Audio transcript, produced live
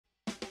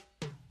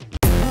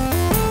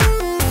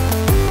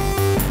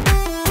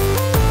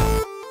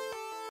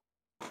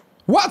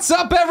What's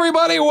up,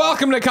 everybody?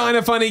 Welcome to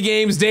Kinda Funny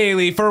Games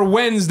Daily for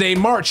Wednesday,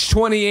 March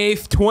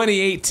 28th,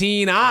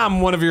 2018.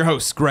 I'm one of your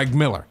hosts, Greg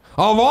Miller,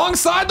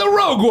 alongside the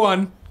rogue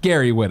one,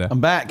 Gary Whitta.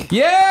 I'm back.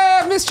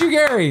 Yeah, missed you,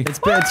 Gary. It's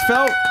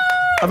felt.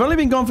 I've only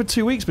been gone for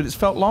 2 weeks, but it's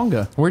felt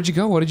longer. Where'd you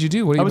go? What did you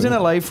do? I was in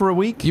LA for a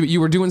week.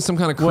 You were doing some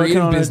kind of working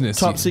creative on business. a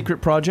top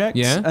secret project.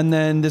 Yeah. And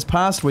then this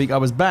past week I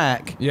was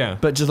back. Yeah.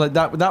 But just like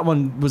that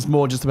one was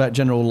more just about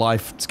general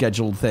life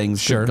scheduled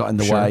things that got in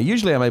the way.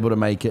 Usually I'm able to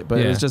make it, but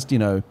it was just, you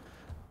know,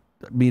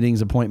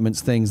 meetings, appointments,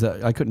 things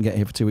that I couldn't get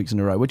here for 2 weeks in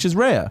a row, which is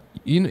rare.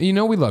 You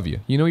know we love you.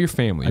 You know your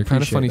family. You're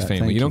Kinda Funny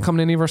family. You don't come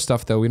to any of our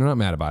stuff though. We're not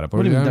mad about it. But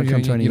what do you mean don't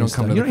come to any of your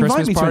stuff? You don't come to the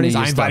Christmas parties.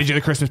 I invited you to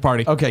the Christmas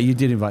party. Okay, you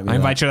did invite me. I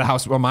invite you to the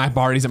house. Well, my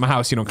party's at my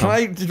house. You don't come. Can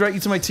I direct you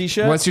to my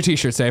t-shirt? What's your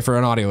t-shirt say for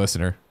an audio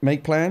listener?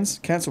 Make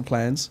plans, cancel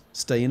plans,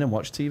 stay in and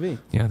watch TV.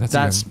 Yeah,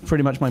 that's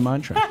pretty much my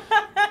mantra.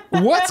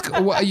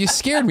 You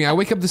scared me. I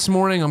wake up this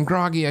morning, I'm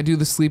groggy, I do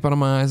the sleep out of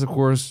my eyes, of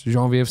course.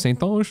 Genevieve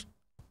Saint-Onge.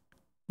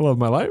 Love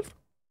my life.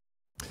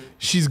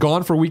 She's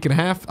gone for a week and a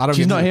half.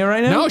 She's not here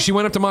right now? No, she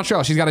went up to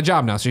Montreal. She's got a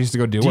job now, so she has to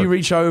go do it. Do you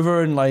reach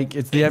over and like,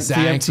 it's the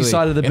empty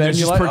side of the bed? And there's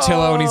just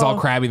Portillo and he's all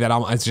crabby that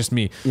it's just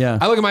me. Yeah.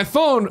 I look at my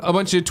phone, a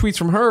bunch of tweets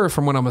from her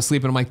from when I'm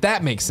asleep, and I'm like,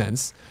 that makes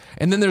sense.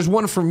 And then there's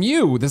one from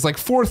you. There's like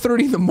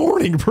 4:30 in the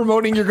morning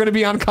promoting you're going to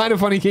be on Kinda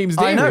Funny Games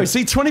Daily. I know.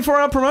 See,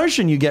 24-hour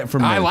promotion you get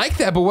from me. I like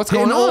that, but what's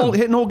going on?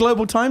 Hitting all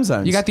global time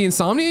zones. You got the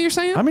insomnia, you're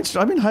saying?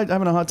 I've been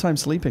having a hard time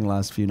sleeping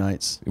last few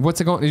nights. What's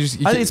it going?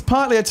 It's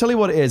partly. I tell you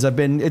what it is.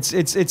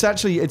 It's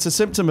actually a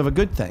symptom of a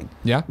good thing.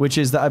 Yeah. Which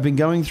is that I've been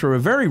going through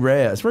it's very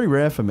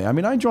rare for me. I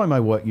mean, I enjoy my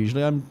work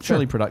usually. I'm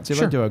fairly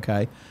productive. I do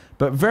okay.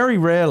 But very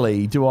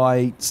rarely do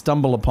I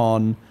stumble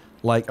upon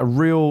like a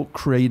real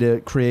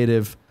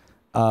creative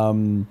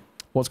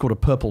what's called a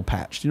purple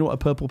patch. Do you know what a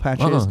purple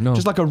patch is? No.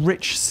 Just like a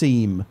rich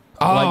seam.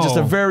 Like just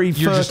a very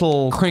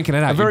fertile, just cranking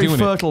it out. A very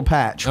fertile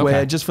patch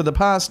where just for the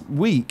past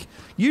week,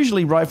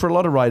 usually for a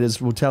lot of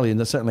writers will tell you,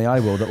 and certainly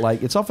I will, that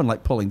like it's often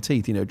like pulling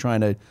teeth, you know,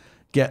 trying to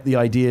get the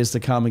ideas to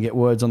come and get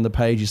words on the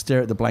page. You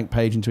stare at the blank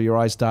page until your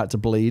eyes start to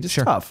bleed. It's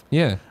tough.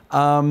 Yeah.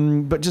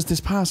 But just this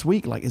past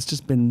week, like it's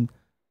just been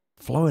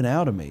flowing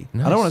out of me.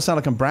 Nice. I don't want to sound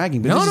like I'm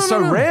bragging, but this is so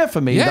rare for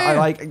me that I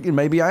like,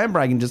 maybe I am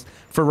bragging just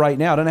for right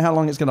now. I don't know how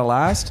long it's going to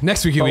last.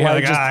 Next week you'll be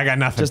like, I got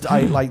nothing.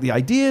 I like the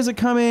ideas are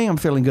coming. I'm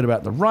feeling good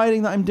about the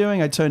writing that I'm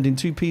doing. I turned in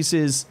 2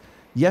 pieces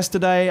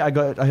yesterday. I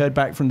heard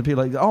back from the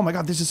people like, oh my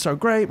God, this is so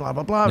great, blah,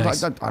 blah, blah.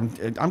 Nice. Like,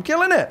 I'm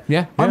killing it.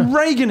 Yeah. I'm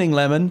Reaganing,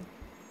 Lemon.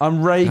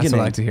 I'm Reaganing. That's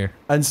what I like to hear.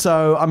 And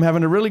so I'm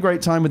having a really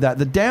great time with that.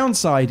 The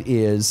downside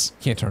is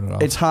can't turn it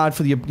off. It's hard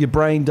for your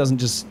brain doesn't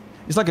just,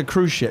 it's like a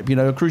cruise ship, you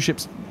know, a cruise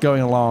ship's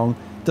going along,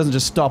 doesn't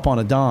just stop on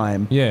a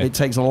dime. Yeah. It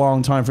takes a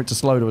long time for it to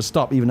slow to a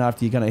stop, even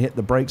after you're going to hit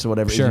the brakes or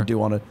whatever it is you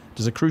do on it.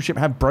 Does a cruise ship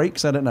have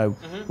brakes? I don't know.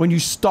 When you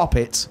stop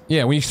it.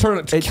 Yeah, when you turn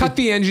it, cut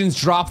the engines,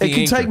 drop the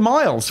anchor. It can take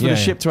miles for the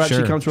ship to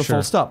actually come to a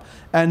full stop.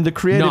 And the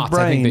creative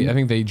brain. I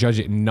think they judge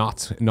it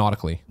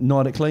nautically.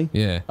 Nautically?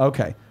 Yeah.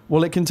 Okay.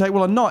 Well, it can take.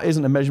 Well, a knot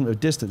isn't a measurement of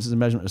distance; it's a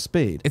measurement of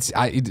speed.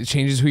 It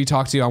changes who you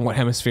talk to on what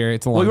hemisphere.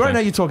 It's a long. Well, right now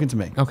you're talking to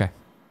me. Okay.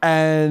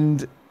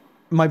 And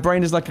my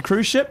brain is like a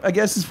cruise ship, I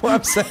guess is what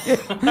I'm saying.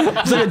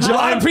 It's like a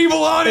giant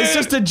people on it. It's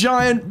just a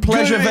giant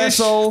pleasure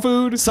vessel.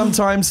 Food.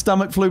 Sometimes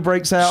stomach flu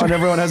breaks out and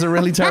everyone has a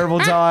really terrible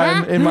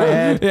time in my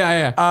head.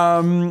 Yeah.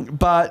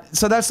 But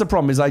so that's the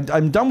problem is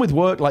I'm done with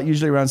work like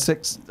usually around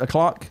 6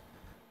 o'clock,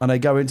 and I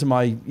go into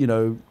my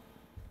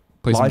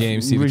play some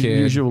games, see the kid.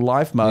 Usual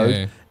life mode.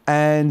 Yeah.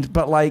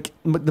 But like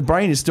the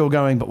brain is still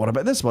going, but what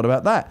about this? What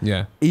about that?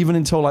 Yeah. Even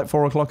until like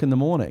 4 o'clock in the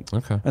morning.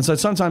 Okay. And so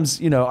sometimes,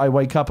 I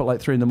wake up at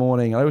like 3 in the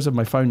morning. I always have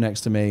my phone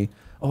next to me.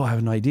 Oh, I have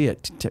an idea.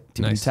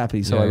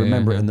 Tippity-tappity. So I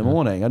remember it in the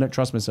morning. I don't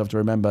trust myself to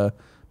remember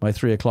my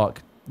 3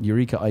 o'clock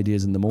eureka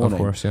ideas in the morning. Of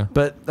course, yeah.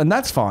 And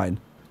that's fine.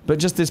 But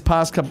just this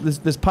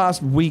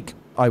past week,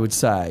 I would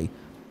say,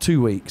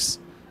 2 weeks,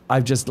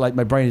 I've just like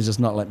my brain is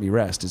just not letting me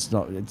rest. It's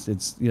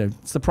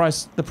the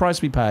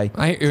price we pay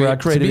for our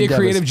creative to be a endeavors.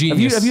 creative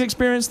genius. Have you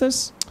experienced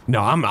this? No,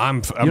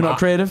 I'm You're not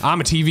creative?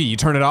 I'm a TV. You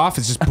turn it off,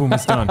 it's just boom,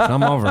 it's done.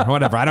 I'm over.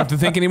 Whatever. I don't have to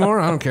think anymore.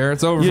 I don't care.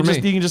 It's over for me.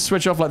 You can just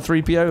switch off like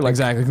 3PO. Like,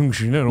 exactly.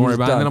 Don't worry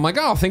about it. And then I'm like,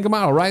 oh, think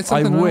about it. I'll write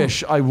something.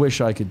 I wish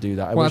I could do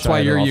that. Well, that's why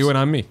you're you and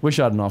I'm me. Wish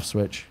I had an off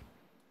switch.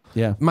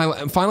 Yeah. My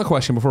final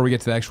question before we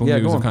get to the actual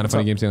news of Kinda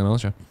Funny Games Daily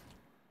Show.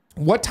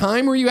 What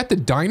time were you at the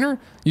diner?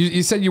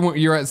 You said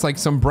you're at like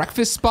some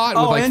breakfast spot.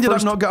 Oh, I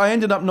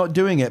ended up not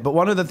doing it. But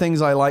one of the things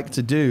I like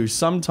to do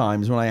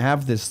sometimes when I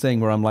have this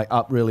thing where I'm like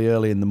up really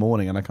early in the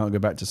morning and I can't go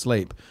back to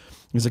sleep,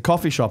 there's a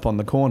coffee shop on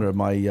the corner of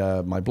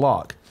my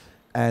block,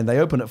 and they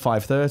open at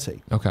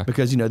 5:30. Okay.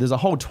 Because there's a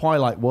whole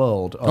twilight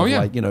world of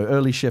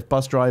early shift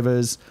bus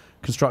drivers,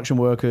 construction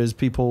workers,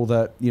 people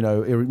that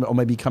or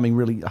maybe coming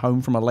really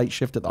home from a late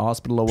shift at the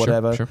hospital or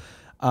whatever. Sure.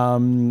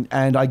 And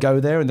I go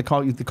there, and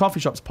the coffee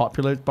shop's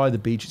popular. It's by the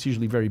beach. It's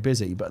usually very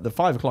busy. But at the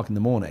 5 o'clock in the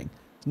morning,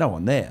 there's no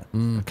one there.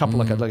 A couple,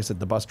 like I said,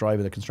 the bus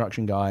driver, the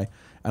construction guy.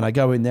 And I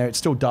go in there. It's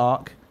still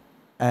dark.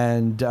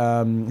 And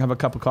have a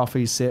cup of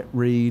coffee, sit,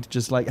 read.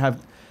 Just like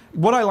have...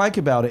 What I like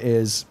about it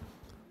is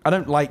I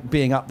don't like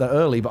being up that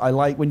early, but I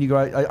like when you go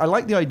out. I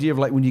like the idea of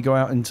like when you go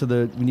out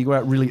when you go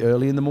out really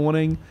early in the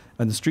morning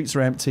and the streets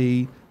are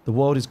empty, the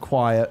world is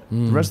quiet,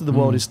 the rest of the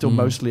world is still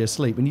mostly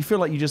asleep, and you feel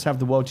like you just have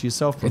the world to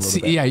yourself for a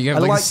little bit. Yeah, you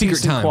have like a secret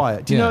peace and time.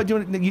 Quiet. Do you know?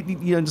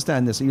 You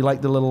understand this? You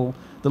like the little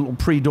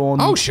pre-dawn?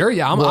 Oh, sure,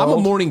 yeah. I'm a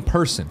morning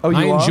person. Oh,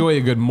 I you are? enjoy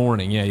a good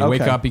morning. Yeah, you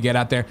wake up, you get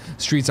out there,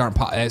 streets aren't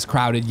as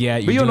crowded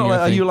yet. But you're not.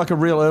 Are you like a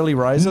real early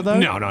riser though?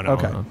 No.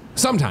 Okay. No.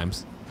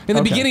 Sometimes. In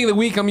the beginning of the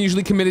week, I'm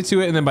usually committed to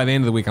it, and then by the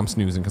end of the week, I'm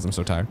snoozing because I'm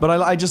so tired.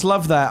 But I just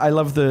love that. I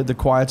love the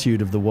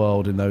quietude of the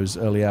world in those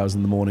early hours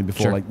in the morning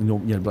before like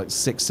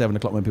 6, 7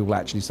 o'clock when people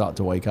actually start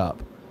to wake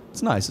up.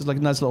 It's nice. It's like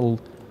a nice little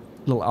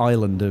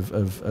island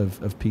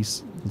of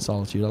peace and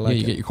solitude. I like it.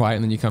 You get your quiet,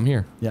 and then you come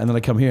here. Yeah, and then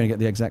I come here and get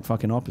the exact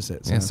fucking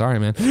opposite. So. Yeah, sorry,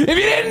 man. If you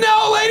didn't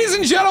know, ladies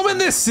and gentlemen,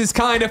 this is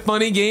Kinda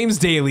Funny Games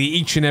Daily.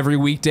 Each and every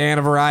weekday on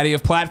a variety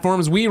of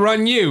platforms, we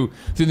run you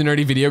through the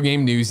nerdy video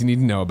game news you need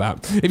to know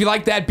about. If you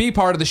like that, be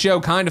part of the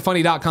show,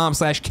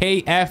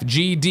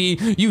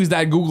 kindafunny.com/KFGD. Use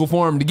that Google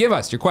form to give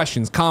us your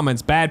questions,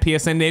 comments, bad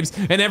PSN names,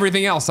 and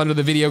everything else under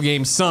the video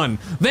game sun.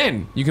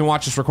 Then you can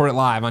watch us record it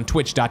live on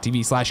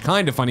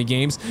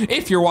twitch.tv/kindafunnygames.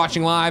 If you're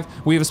watching live,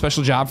 we have a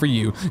special job for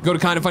you. Go to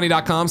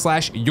kindafunny.com/you're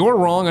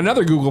wrong,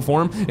 another Google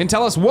form, and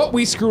tell us what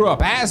we screw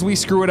up as we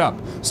screw it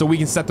up, so we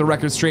can set the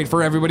record straight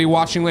for everybody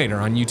watching later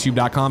on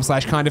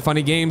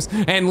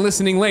youtube.com/kindafunnygames and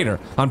listening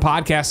later on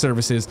podcast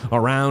services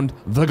around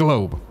the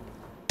globe,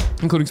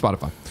 including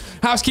Spotify.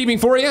 Housekeeping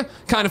for you.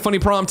 Kinda Funny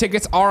prom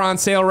tickets are on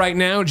sale right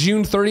now.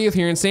 June 30th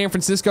here in San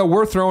Francisco.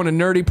 We're throwing a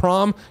nerdy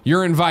prom.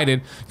 You're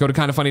invited. Go to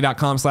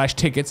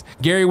kindafunny.com/tickets.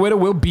 Gary Whitta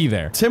will be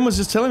there. Tim was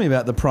just telling me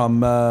about the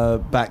prom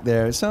back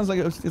there. It sounds like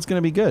it's going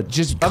to be good.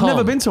 I've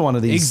never been to one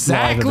of these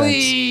live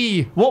Exactly.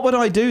 events. What would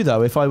I do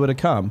though if I were to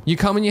come? You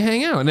come and you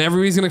hang out, and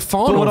everybody's gonna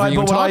fawn But over you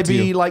and would I talk to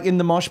be you. like in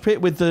the mosh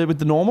pit with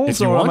the normals,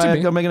 If you or am want to I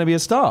be. going to be a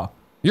star?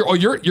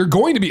 You're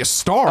going to be a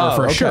star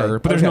for okay, sure,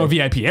 but there's no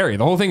VIP area.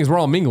 The whole thing is we're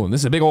all mingling.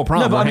 This is a big old prom.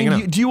 No, but We're I mean,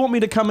 hanging out. do you want me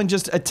to come and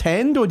just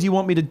attend, or do you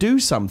want me to do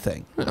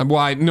something? Well,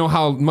 I know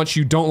how much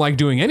you don't like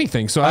doing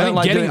anything, so I don't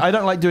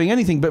like doing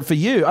anything, but for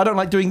you, I don't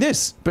like doing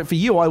this. But for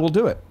you, I will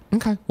do it.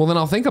 Okay. Well, then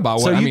I'll think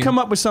about what. So come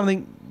up with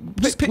something.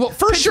 Just well,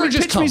 first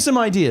pitch me some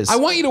ideas. I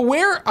want you to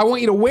wear a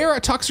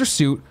tux or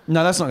suit.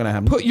 No, that's not going to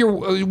happen. Put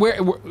your is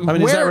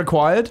that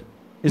required?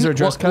 Is there a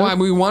dress code? Well,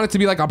 we want it to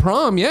be like a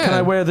prom. Yeah. Can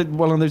I wear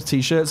one of those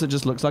T-shirts that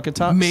just looks like a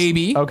tux?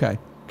 Maybe. Okay.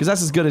 Because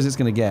that's as good as it's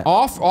going to get.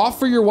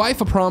 Offer your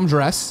wife a prom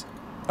dress.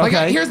 Like,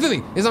 Okay. here's the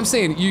thing: is I'm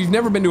saying you've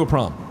never been to a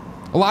prom.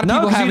 A lot of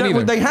people haven't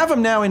either. They have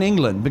them now in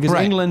England because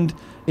Right. England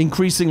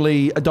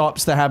increasingly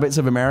adopts the habits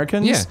of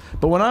Americans. Yeah.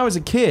 But when I was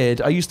a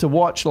kid, I used to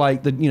watch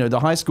like the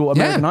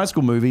American high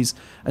school movies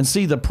and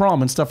see the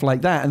prom and stuff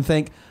like that and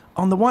think,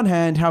 on the one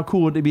hand, how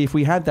cool would it be if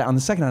we had that? On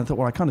the second hand, I thought,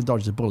 well, I kind of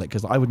dodged a bullet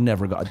because I would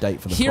never have got a date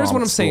for the prom. Here's what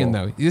I'm at saying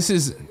school. though. This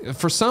is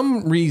for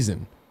some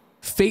reason.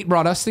 Fate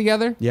brought us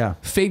together. Yeah.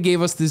 Fate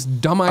gave us this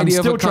dumb I'm idea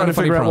still of a trying to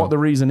figure out prom. what the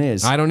reason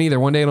is. I don't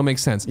either. One day it'll make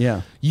sense.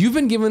 Yeah. You've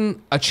been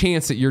given a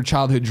chance at your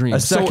childhood dream. A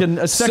second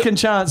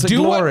chance at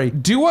glory.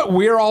 Do what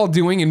we're all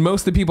doing, and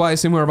most of the people I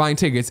assume who are buying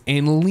tickets,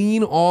 and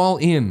lean all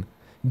in.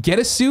 Get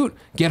a suit,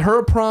 get her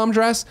a prom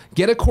dress,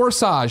 get a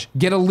corsage,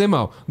 get a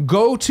limo.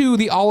 Go to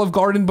the Olive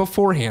Garden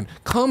beforehand.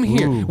 Come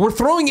here. Ooh. We're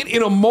throwing it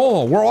in a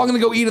mall. We're all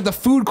going to go eat at the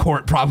food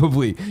court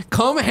probably.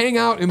 Come hang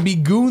out and be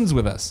goons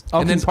with us.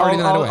 And then party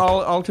the night away.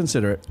 I'll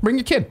consider it. Bring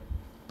your kid.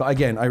 But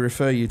again, I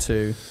refer you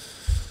to...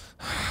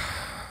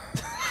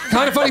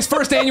 Kinda Funny's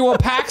first annual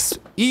PAX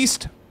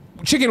East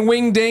Chicken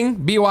Wing Ding,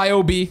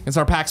 BYOB. It's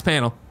our PAX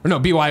panel. Or no,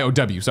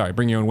 BYOW, sorry,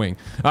 bring your own wing.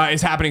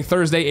 It's happening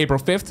Thursday, April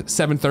 5th,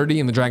 7:30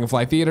 in the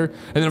Dragonfly Theater.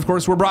 And then, of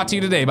course, we're brought to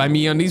you today by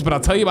MeUndies, but I'll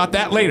tell you about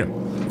that later.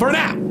 For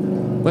now,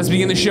 let's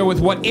begin the show with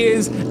what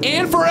is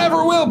and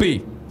forever will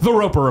be the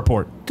Roper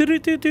Report.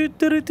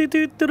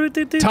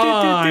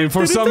 Time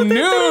for some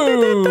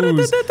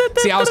news.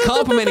 See, I was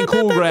complimenting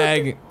Cool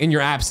Greg in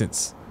your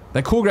absence.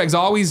 That Cool Greg's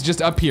always just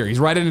up here. He's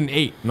right at an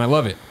 8, and I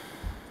love it.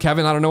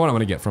 Kevin, I don't know what I'm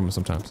gonna get from him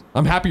sometimes.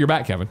 I'm happy you're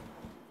back, Kevin.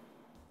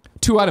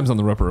 2 items on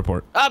the Roper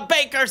Report. A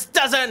baker's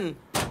dozen!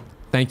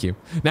 Thank you.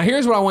 Now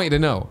here's what I want you to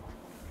know.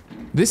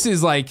 This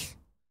is like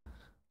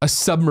a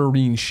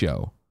submarine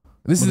show.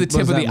 This is the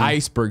tip of the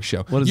iceberg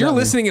show. You're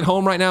listening at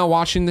home right now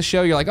watching the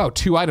show. You're like, oh,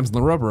 2 items on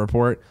the Roper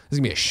Report. This is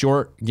going to be a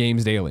short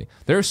Games Daily.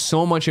 There's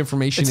so much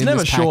information in this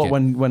packet. It's never short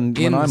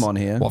when I'm on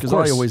here, because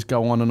I always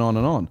go on and on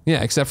and on.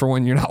 Yeah, except for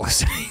when you're not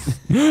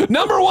listening.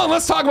 Number 1,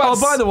 let's talk about...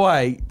 Oh, by the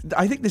way,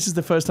 I think this is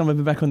the first time I've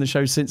been back on the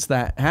show since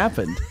that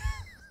happened.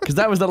 Because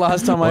that was the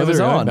last time I was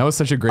on. That was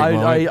such a great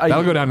moment.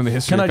 That'll go down in the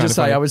history. Can I just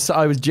say, I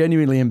was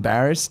genuinely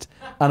embarrassed,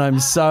 and I'm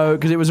so,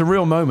 because it was a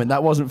real moment.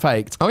 That wasn't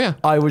faked. Oh yeah.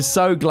 I was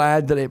so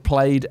glad that it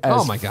played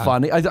as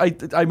funny. I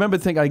remember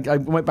thinking, I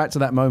went back to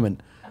that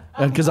moment,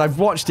 because I've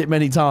watched it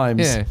many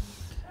times. Yeah.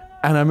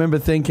 And I remember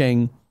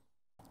thinking,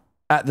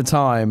 at the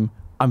time,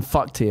 I'm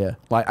fucked here.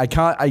 Like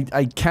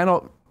I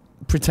cannot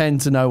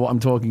pretend to know what I'm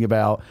talking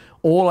about.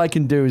 All I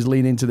can do is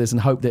lean into this and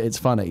hope that it's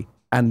funny.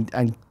 And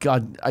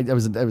God,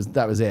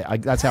 that was it.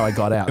 That's how I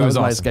got out. That was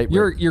my escape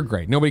route. You're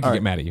great. Nobody can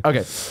get mad at you.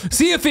 Okay.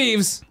 Sea of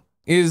Thieves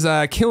is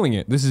killing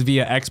it. This is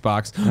via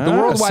Xbox.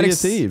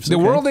 Thieves.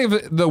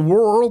 The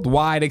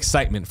worldwide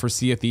excitement for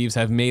Sea of Thieves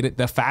have made it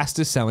the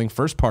fastest selling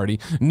first party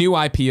new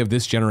IP of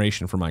this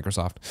generation for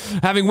Microsoft.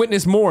 Having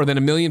witnessed more than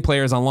 1 million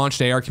players on launch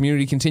day, our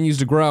community continues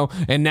to grow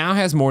and now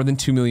has more than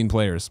 2 million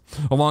players.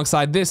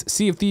 Alongside this,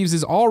 Sea of Thieves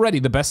is already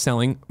the best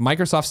selling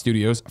Microsoft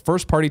Studios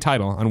first party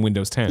title on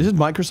Windows 10. This is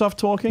Microsoft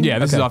talking? Yeah,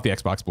 this is off the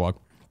Xbox blog.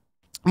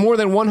 More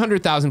than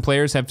 100,000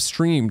 players have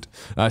streamed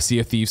Sea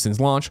of Thieves since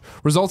launch,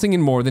 resulting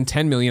in more than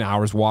 10 million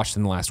hours watched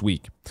in the last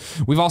week.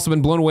 We've also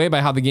been blown away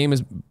by how the game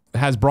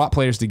has brought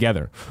players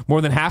together.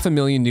 More than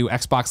 500,000 new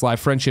Xbox Live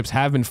friendships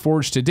have been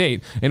forged to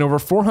date, and over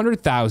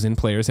 400,000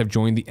 players have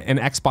joined an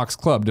Xbox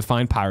club to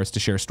find pirates to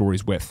share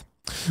stories with.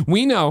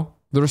 We know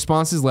the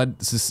responses led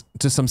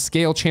to some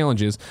scale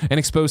challenges and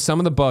exposed some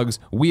of the bugs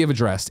we have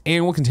addressed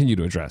and will continue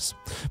to address.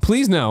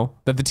 Please know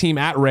that the team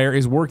at Rare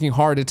is working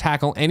hard to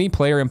tackle any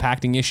player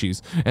impacting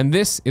issues, and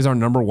this is our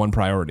 #1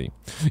 priority.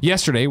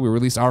 Yesterday, we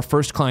released our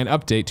first client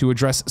update to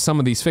address some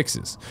of these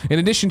fixes, in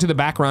addition to the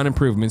background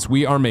improvements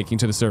we are making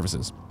to the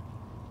services.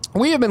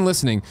 We have been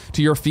listening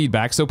to your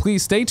feedback, so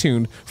please stay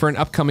tuned for an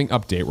upcoming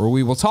update where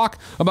we will talk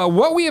about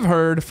what we have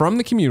heard from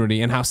the community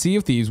and how Sea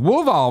of Thieves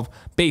will evolve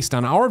based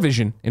on our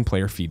vision and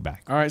player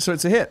feedback. All right, so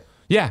it's a hit.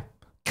 Yeah,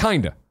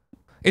 kinda.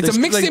 It's a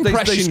mixed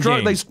impression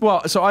game.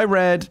 So I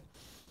read...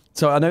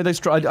 So I know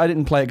I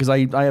didn't play it because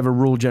I have a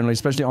rule generally,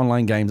 especially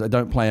online games. I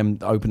don't play them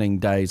opening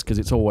days because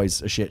it's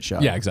always a shit show.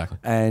 Yeah, exactly.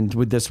 And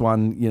with this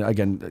one, you know,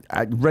 again,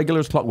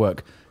 regular as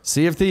clockwork.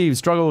 Sea of Thieves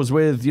struggles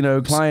with, you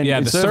know,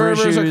 client the server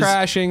servers issues, are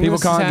crashing. People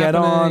can't get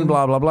on,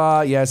 blah, blah,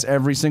 blah. Yes,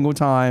 every single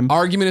time.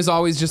 Argument is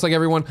always just like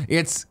everyone.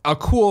 It's a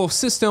cool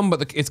system,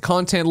 but it's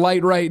content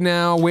light right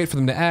now. Wait for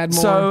them to add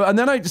more. So and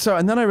then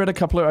I read a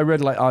couple of, I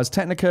read like Ars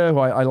Technica, who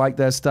I like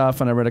their stuff,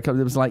 and I read a couple,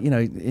 it was like, you know,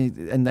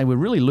 and they were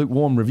really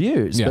lukewarm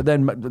reviews, but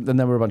then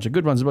there were a bunch of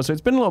good ones as well. So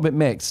it's been a little bit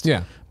mixed.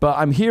 Yeah. But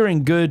I'm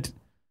hearing good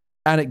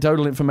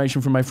anecdotal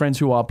information from my friends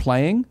who are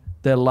playing.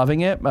 They're loving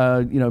it.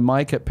 You know,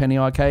 Mike at Penny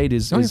Arcade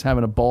is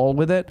having a ball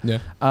with it. Yeah.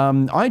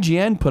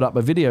 IGN put up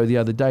a video the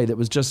other day that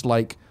was just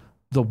like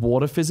the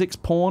water physics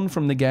porn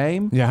from the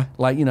game. Yeah.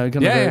 Like, you know,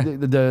 kind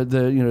of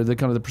the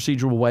kind of the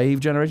procedural wave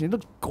generation. It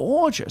looks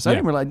gorgeous. I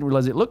didn't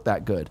realize it looked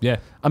that good. Yeah.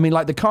 I mean,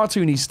 like the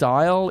cartoony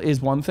style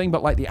is one thing,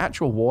 but like the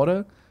actual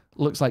water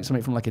looks like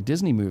something from like a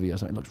Disney movie or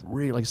something. It looks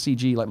really like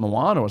CG, like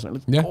Moana or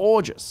something. It looks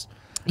gorgeous.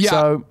 Yeah.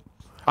 So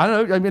I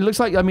don't know. I mean, it looks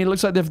like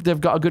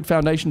they've got a good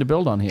foundation to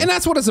build on here, and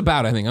that's what it's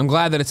about. I think I'm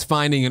glad that it's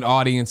finding an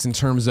audience in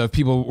terms of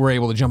people were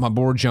able to jump on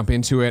board, jump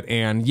into it,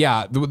 and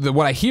yeah,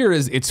 what I hear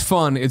is it's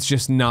fun. It's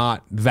just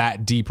not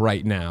that deep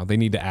right now. They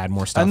need to add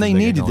more stuff. And they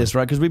needed this,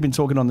 right? Because we've been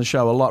talking on the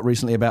show a lot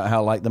recently about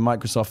how like the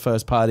Microsoft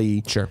first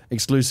party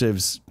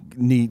exclusives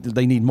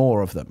need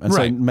more of them, and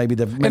so maybe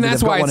they've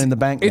got one in the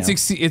bank.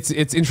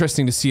 It's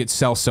interesting to see it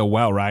sell so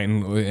well, right,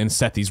 and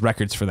set these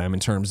records for them in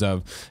terms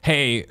of,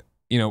 hey,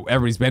 you know,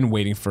 everybody's been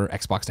waiting for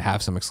Xbox to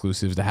have some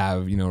exclusives, to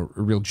have, you know,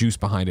 real juice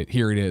behind it.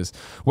 Here it is.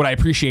 What I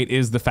appreciate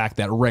is the fact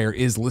that Rare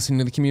is listening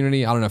to the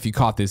community. I don't know if you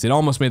caught this. It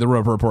almost made the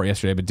Roper Report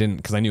yesterday, but didn't,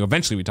 because I knew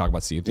eventually we'd talk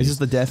about Sea of Thieves. Is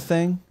this the death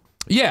thing?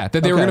 Yeah,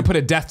 that they were going to put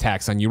a death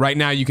tax on you. Right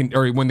now, you can,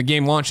 or when the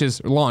game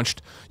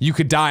launched, you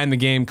could die in the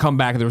game, come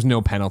back, there was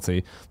no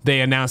penalty.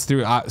 They announced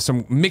through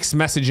some mixed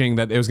messaging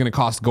that it was going to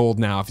cost gold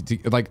now,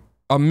 like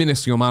a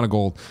minuscule amount of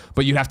gold,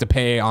 but you'd have to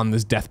pay on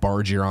this death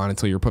barge you're on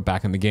until you're put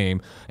back in the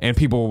game. And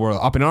people were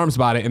up in arms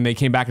about it, and they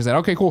came back and said,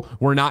 okay, cool,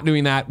 we're not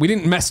doing that. We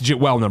didn't message it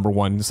well, number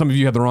one. Some of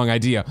you had the wrong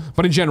idea.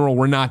 But in general,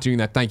 we're not doing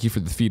that. Thank you for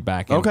the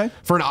feedback. And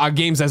for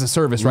games as a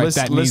service, right,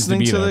 that needs to be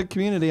listening to there. the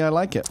community, I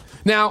like it.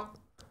 Now,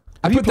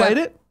 have you played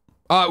it?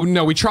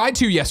 No, we tried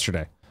to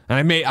yesterday.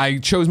 And I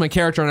chose my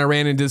character and I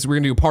ran into this. We're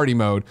gonna do party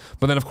mode,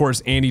 but then of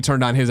course Andy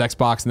turned on his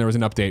Xbox and there was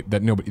an update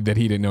that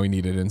he didn't know he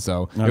needed, and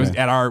so it was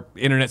at our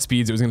internet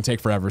speeds. It was gonna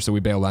take forever, so we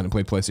bailed out and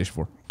played PlayStation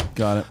 4.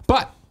 Got it.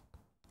 But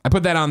I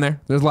put that on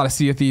there. There's a lot of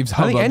Sea of Thieves.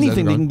 I think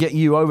anything that can get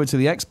you over to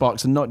the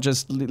Xbox and not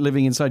just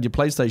living inside your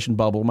PlayStation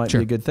bubble might be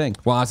a good thing.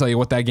 Well, I'll tell you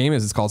what that game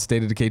is. It's called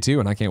State of Decay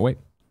 2, and I can't wait.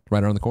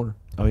 Right around the corner.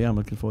 Oh yeah, I'm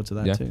looking forward to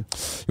that too. You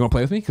want to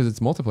play with me? Because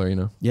it's multiplayer, you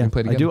know. Yeah,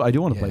 play I do. I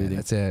do want to play with you.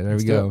 That's it. There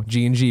we go.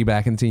 G&G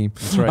back in the team.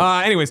 That's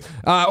right. Anyways,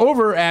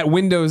 over at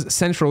Windows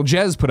Central,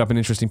 Jez put up an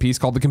interesting piece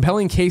called "The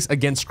Compelling Case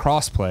Against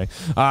Crossplay,"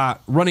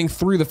 running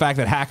through the fact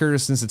that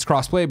hackers, since it's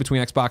crossplay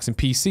between Xbox and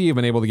PC, have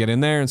been able to get in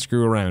there and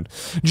screw around.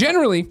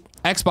 Generally,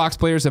 Xbox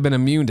players have been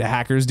immune to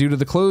hackers due to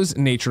the closed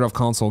nature of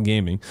console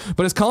gaming.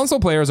 But as console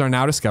players are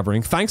now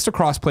discovering, thanks to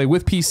crossplay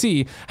with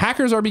PC,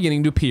 hackers are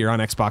beginning to appear on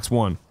Xbox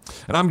One.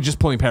 And I'm just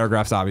pulling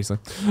paragraphs, obviously.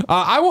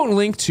 I won't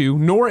link to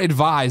nor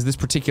advise this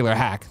particular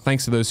hack,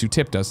 thanks to those who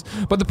tipped us.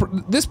 But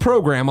this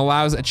program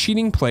allows a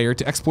cheating player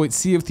to exploit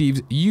Sea of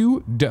Thieves'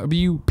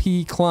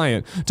 UWP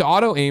client to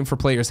auto-aim for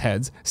players'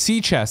 heads,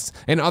 see chests,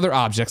 and other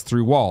objects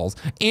through walls,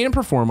 and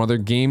perform other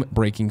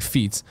game-breaking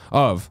feats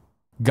of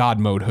God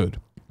Mode Hood.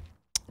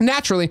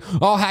 Naturally,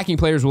 all hacking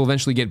players will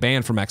eventually get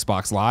banned from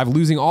Xbox Live,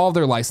 losing all of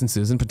their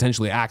licenses and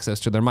potentially access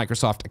to their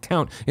Microsoft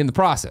account in the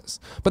process.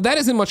 But that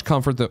isn't much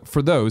comfort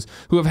for those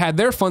who have had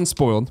their fun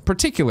spoiled,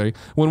 particularly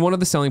when one of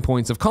the selling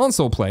points of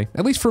console play,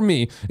 at least for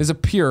me, is a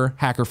pure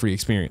hacker-free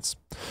experience.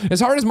 As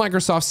hard as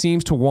Microsoft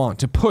seems to want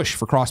to push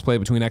for crossplay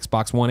between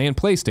Xbox One and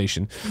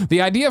PlayStation,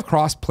 the idea of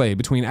crossplay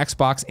between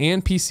Xbox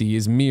and PC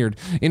is mirrored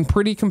in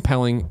pretty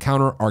compelling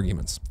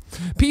counter-arguments.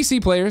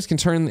 PC players can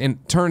turn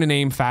and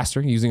aim faster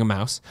using a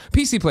mouse.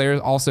 PC players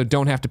also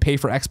don't have to pay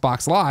for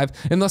Xbox Live,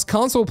 and thus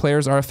console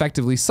players are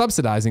effectively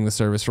subsidizing the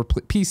service for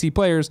PC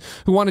players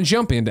who want to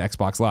jump into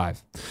Xbox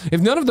Live.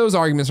 If none of those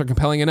arguments are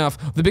compelling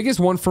enough, the biggest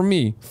one for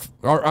me,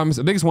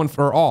 the biggest one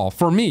for all,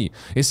 for me,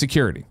 is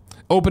security.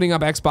 Opening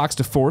up Xbox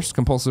to forced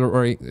compulsory.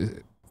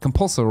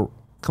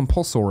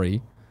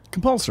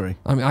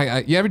 I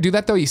mean, you ever do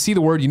that though? You see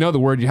the word, you know the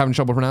word, you're having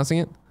trouble pronouncing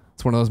it.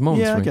 It's one of those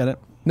moments. Yeah, I get it.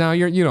 No,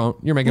 you don't.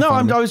 You're making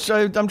fun of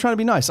me. I'm trying to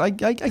be nice. I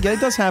get it. It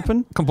does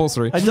happen.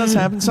 Compulsory. It does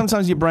happen.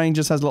 Sometimes your brain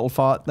just has a little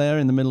fart there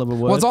in the middle of a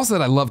word. Well, it's also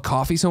that I love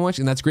coffee so much,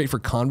 and that's great for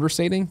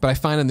conversating. But I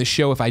find on the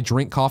show, if I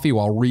drink coffee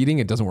while reading,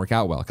 it doesn't work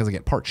out well because I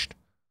get parched.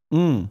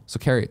 So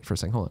carry it for a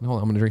second. Hold on.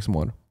 I'm going to drink some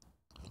water.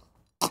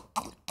 There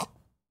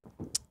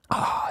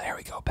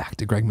we go. Back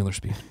to Greg Miller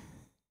speed.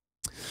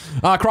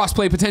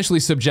 Crossplay potentially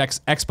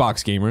subjects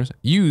Xbox gamers,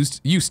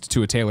 used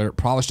to a tailored,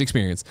 polished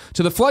experience,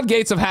 to the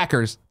floodgates of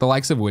hackers, the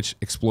likes of which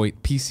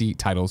exploit PC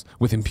titles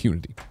with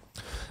impunity.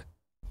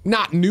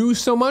 Not new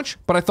so much,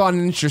 but I thought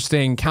an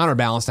interesting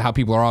counterbalance to how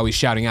people are always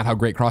shouting out how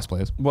great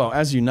crossplay is. Well,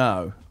 as you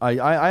know,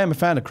 I am a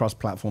fan of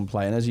cross-platform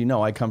play, and as you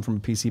know, I come from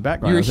a PC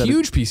background. You're a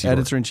huge PC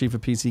editor-in-chief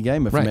of PC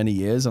Gamer for many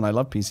years, and I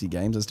love PC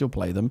games. I still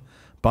play them,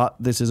 but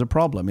this is a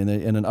problem in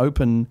an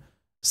open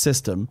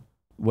system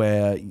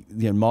where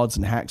mods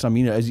and hacks. I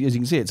mean, as you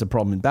can see, it's a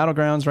problem in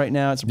Battlegrounds right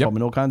now. It's a problem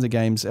in all kinds of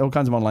games, all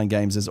kinds of online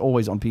games. There's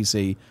always on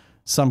PC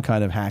some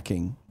kind of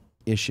hacking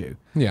issue.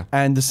 Yeah.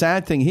 And the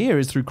sad thing here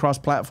is through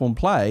cross-platform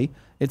play,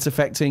 it's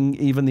affecting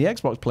even the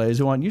Xbox players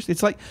who aren't used to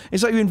it.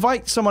 It's like you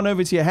invite someone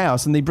over to your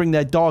house and they bring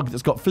their dog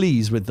that's got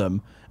fleas with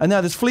them, and now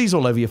there's fleas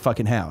all over your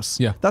fucking house.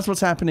 Yeah. That's what's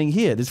happening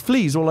here. There's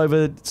fleas all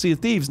over Sea of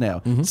Thieves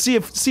now. Sea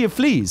of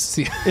Fleas.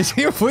 Sea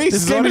of Fleas.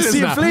 This game is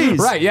Sea of Fleas.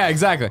 Right, yeah,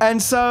 exactly.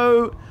 And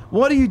so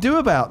what do you do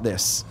about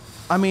this?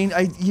 I mean,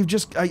 I think you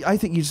just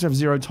have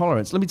zero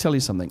tolerance. Let me tell you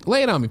something.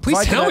 Lay it on me.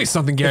 Please tell me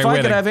something, Gary. If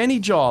I could have any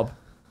job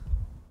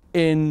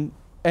in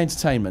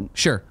entertainment,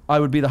 sure, I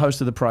would be the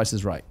host of The Price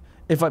is Right.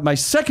 My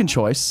second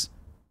choice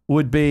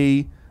would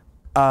be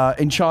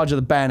in charge of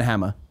the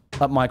banhammer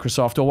at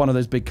Microsoft or one of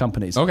those big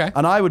companies. Okay.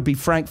 And I would be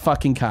Frank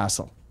fucking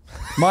Castle.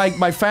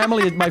 My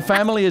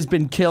family has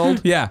been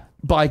killed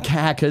by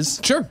hackers.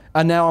 Sure.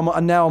 And now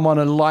I'm on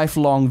a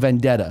lifelong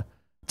vendetta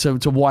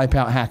to wipe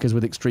out hackers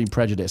with extreme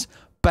prejudice.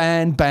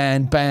 Ban.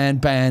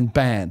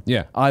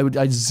 Yeah.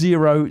 I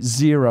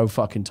zero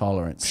fucking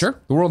tolerance. Sure.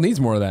 The world needs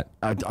more of that.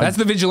 That's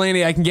the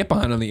vigilante I can get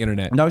behind on the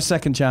internet. No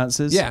second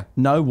chances. Yeah.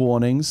 No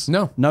warnings.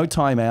 No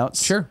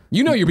timeouts. Sure.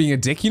 You know you're being a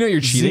dick. You know you're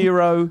cheating.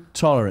 Zero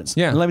tolerance.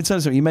 Yeah. And let me tell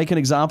you something. You make an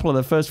example of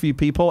the first few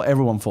people,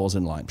 everyone falls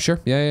in line. Sure.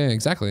 Yeah,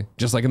 exactly.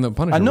 Just like in the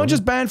Punisher. And not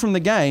just banned from the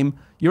game,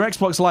 your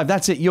Xbox Live,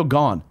 that's it. You're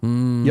gone.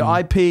 Your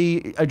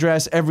IP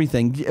address,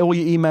 everything, all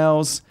your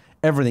emails,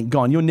 everything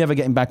gone. You're never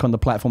getting back on the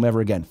platform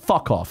ever again.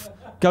 Fuck off.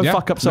 Go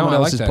fuck up someone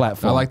else's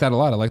platform. I like that a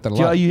lot.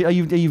 Are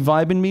you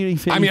vibing me?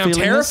 I'm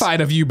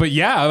terrified of you, but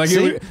yeah, like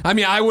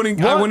I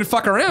wouldn't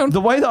fuck around.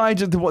 The way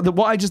that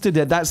what I just did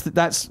there,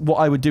 that's what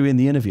I would do in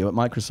the interview at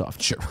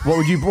Microsoft. Sure. What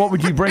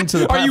would you bring to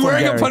the platform? Are you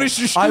wearing a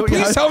Punisher shirt?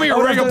 Please tell me you're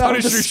wearing a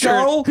Punisher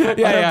shirt.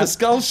 The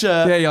skull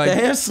shirt. Yeah, the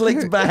hair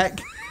slicked back.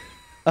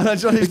 And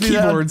the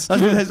keyboards.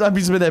 I'd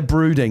be there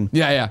brooding.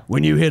 Yeah.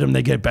 When you hit them,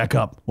 they get back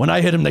up. When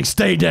I hit them, they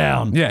stay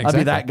down. Yeah, exactly.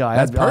 I'd be that guy.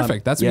 That's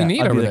perfect. That's what you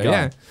need over there.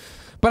 Yeah.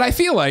 But I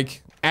feel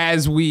like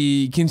as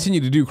we continue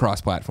to do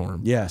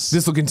cross-platform,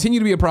 this will continue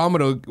to be a problem,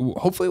 but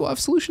hopefully we'll have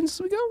solutions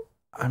as we go.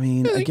 I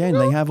mean, again,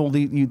 they have all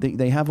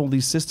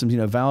these systems.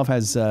 Valve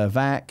has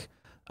VAC.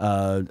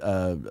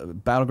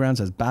 Battlegrounds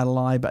has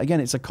BattleEye, but again,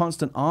 it's a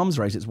constant arms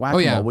race. It's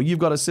whack-a-mole. Well, you've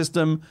got a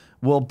system,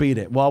 we'll beat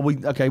it. Well,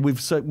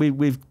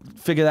 we've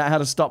figured out how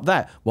to stop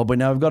that. Well, but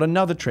now we've got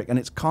another trick, and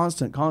it's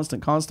constant.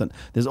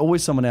 There's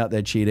always someone out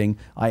there cheating.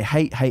 I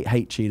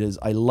hate cheaters.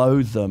 I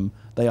loathe them.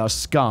 They are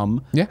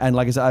scum. Yeah. And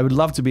like I said, I would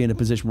love to be in a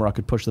position where I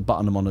could push the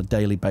button on a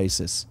daily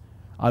basis.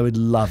 I would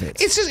love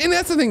it. It's just, and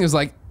that's the thing is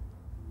like,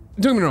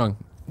 don't get me wrong,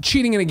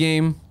 cheating in a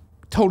game,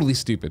 totally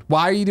stupid.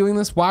 Why are you doing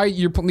this?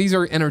 These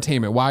are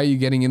entertainment. Why are you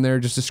getting in there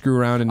just to screw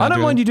around and not I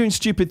don't mind you doing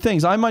stupid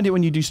things. I mind it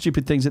when you do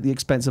stupid things at the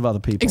expense of other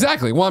people.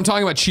 Exactly. Well, I'm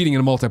talking about cheating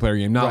in a multiplayer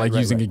game, not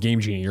using a Game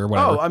Genie or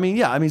whatever. Oh, I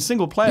mean,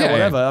 single player or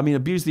whatever. Yeah. I mean,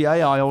 abuse the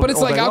AI. But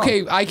it's like,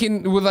 okay, I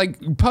can with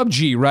like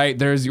PUBG, right?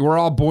 We're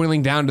all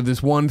boiling down to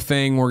this one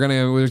thing.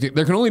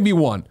 There can only be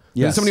one.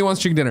 Yes. Somebody wants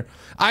chicken dinner.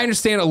 I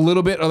understand a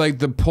little bit of like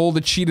the pull,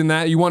 the cheat in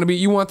that. You want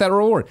that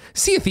reward.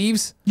 Sea of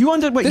Thieves. You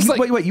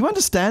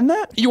understand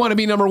that? You want to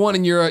be number one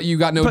and you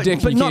got no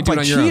dick. But and you not can't do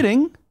by it on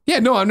cheating. Your own. Yeah,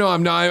 no,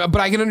 I'm not.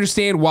 But I can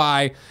understand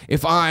why,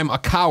 if I'm a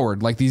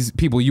coward like these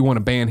people, you want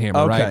to ban him,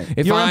 right?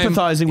 If You're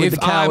empathizing with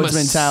the coward's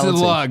mentality.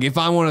 Slug, if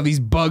I'm one of these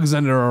bugs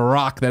under a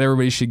rock that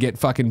everybody should get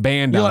fucking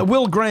banned You're on. like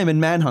Will Graham in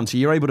Manhunter.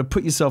 You're able to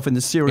put yourself in the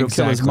serial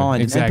killer's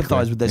mind and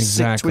empathize with their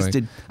sick,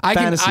 twisted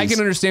fantasies. I can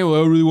understand,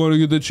 well, I really want to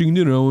get that chicken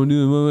dinner. I want to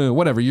do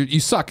whatever. You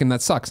suck, and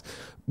that sucks.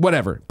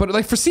 Whatever. But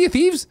like for Sea of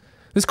Thieves,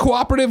 this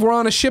cooperative, we're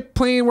on a ship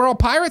playing, we're all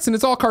pirates, and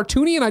it's all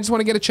cartoony, and I just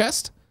want to get a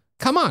chest.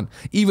 Come on.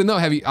 Even though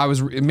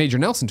Major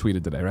Nelson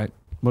tweeted today, right?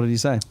 What did he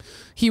say?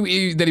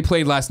 That he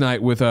played last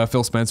night with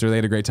Phil Spencer. They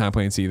had a great time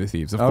playing Sea of the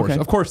Thieves. Of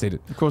course they did.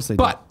 Of course they did.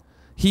 But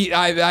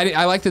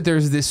I like that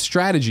there's this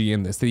strategy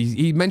in this. That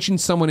he mentioned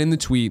someone in the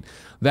tweet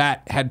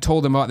that had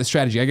told him about the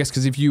strategy. I guess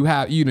because if you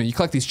have, you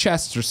collect these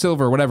chests or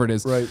silver or whatever it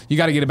is, right. You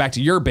got to get it back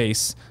to your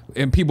base,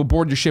 and people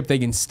board your ship, they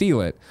can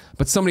steal it.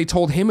 But somebody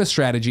told him a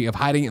strategy of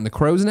hiding it in the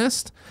crow's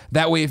nest.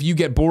 That way, if you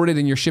get boarded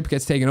and your ship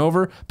gets taken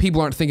over, people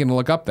aren't thinking to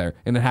look up there.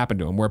 And it happened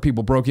to him, where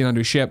people broke in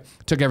onto a ship,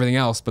 took everything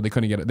else, but they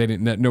couldn't get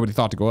it. Nobody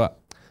thought to go up.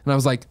 And I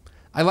was like,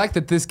 I like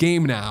that this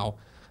game now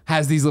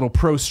has these little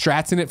pro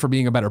strats in it for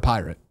being a better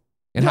pirate.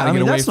 And how to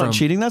get away that's from. not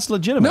cheating. That's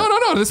legitimate.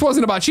 No. This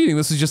wasn't about cheating.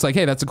 This is just like,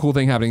 hey, that's a cool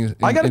thing happening.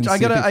 I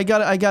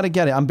gotta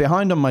get it. I'm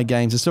behind on my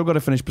games. I still got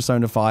to finish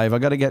Persona 5. I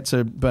got to get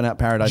to Burnout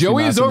Paradise.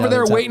 Joey is over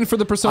there waiting for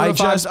the Persona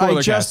 5 spoiler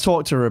I just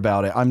talked to her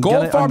about it.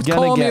 Goldfarb's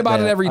calling me about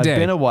it every day. I've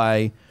been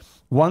away.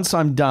 Once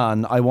I'm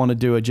done, I want to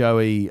do a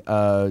Joey.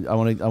 I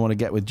want to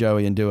get with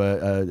Joey and do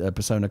a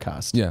Persona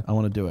cast. Yeah, I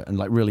want to do it and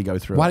like really go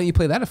through. Why don't you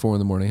play that at 4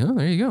 a.m? Huh?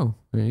 There you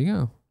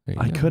go.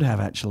 I could have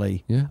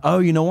actually. Yeah. Oh,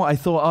 you know what? I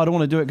thought I don't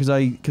want to do it because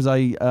I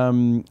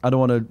don't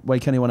want to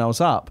wake anyone else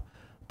up.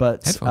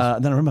 But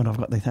then I remember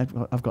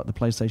I've got the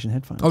PlayStation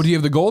headphones. Oh, do you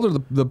have the gold or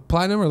the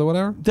platinum or the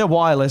whatever? They're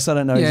wireless. I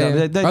don't know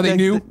exactly. Are they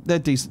new? They're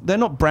decent. They're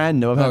not brand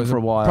new. I've had them for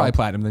a while. Probably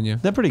platinum then, yeah.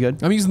 They're pretty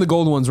good. I'm using the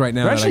gold ones right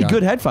now. They're actually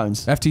good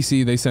headphones.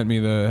 FTC, they sent me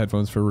the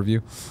headphones for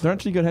review. They're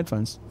actually good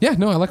headphones. Yeah,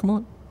 no, I like them a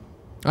lot.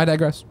 I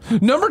digress.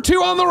 Number 2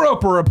 on the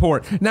Roper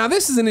Report. Now,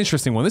 this is an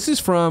interesting one. This is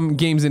from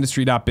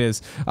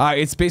gamesindustry.biz.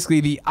 It's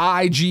basically the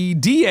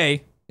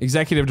IGDA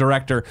executive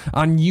director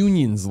on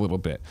unions a little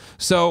bit.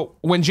 So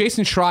when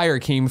Jason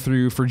Schreier came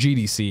through for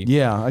GDC.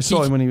 Yeah, I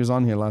saw him when he was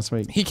on here last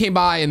week. He came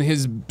by and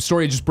his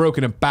story had just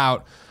broken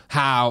about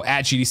how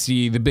at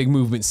GDC, the big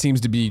movement seems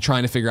to be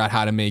trying to figure out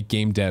how to make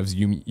game devs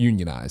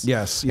unionized.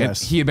 Yes. And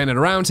he had been at a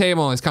round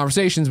table, all his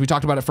conversations, we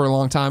talked about it for a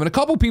long time, and a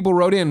couple people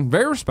wrote in,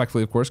 very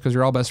respectfully, of course, because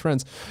you're all best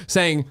friends,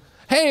 saying,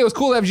 hey, it was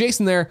cool to have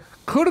Jason there.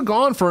 Could have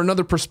gone for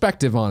another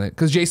perspective on it,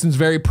 because Jason's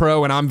very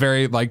pro, and I'm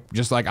very,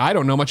 I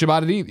don't know much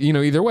about it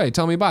either way.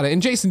 Tell me about it.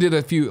 And Jason did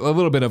a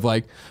little bit of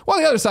well,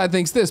 the other side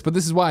thinks this, but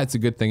this is why it's a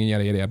good thing, and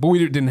yada, yada, yada. But we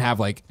didn't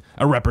have,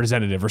 a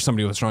representative or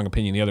somebody with a strong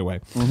opinion the other way.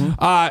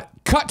 Mm-hmm.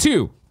 Cut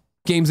to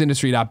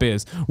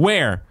gamesindustry.biz,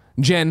 where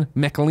Jen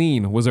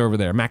McLean was over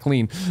there.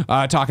 McLean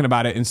talking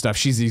about it and stuff.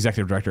 She's the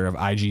executive director of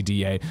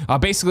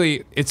IGDA.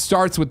 Basically, it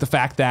starts with the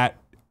fact that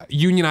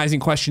unionizing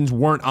questions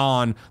weren't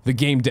on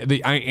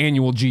the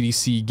annual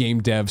GDC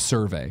game dev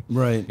survey.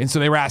 Right. And so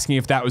they were asking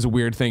if that was a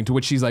weird thing, to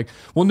which she's like,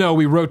 well, no,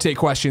 we rotate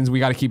questions. We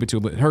got to keep it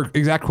to her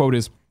exact quote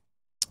is,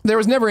 there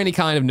was never any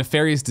kind of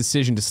nefarious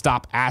decision to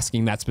stop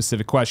asking that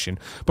specific question,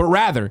 but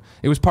rather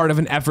it was part of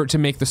an effort to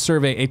make the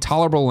survey a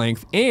tolerable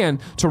length and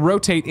to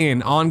rotate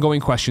in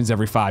ongoing questions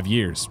every 5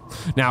 years.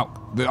 Now,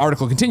 the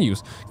article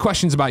continues.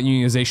 Questions about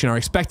unionization are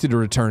expected to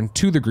return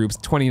to the group's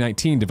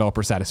 2019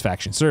 developer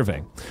satisfaction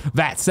survey.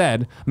 That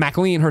said,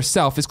 McLean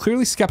herself is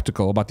clearly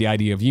skeptical about the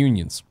idea of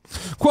unions.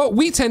 Quote,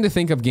 we tend to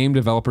think of game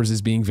developers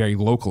as being very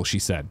local, she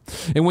said.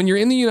 And when you're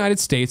in the United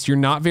States, you're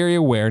not very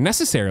aware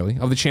necessarily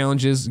of the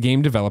challenges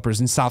game developers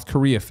in South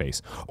Korea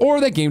face,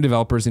 or that game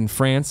developers in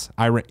France,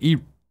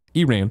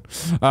 Iran,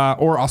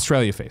 or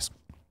Australia face.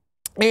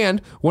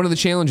 And one of the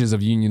challenges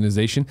of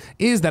unionization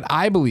is that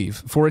I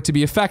believe for it to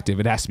be effective,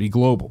 it has to be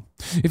global.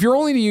 If you're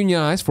only to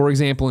unionize, for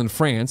example, in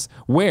France,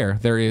 where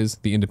there is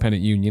the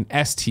independent union,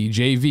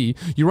 STJV,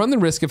 you run the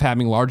risk of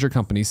having larger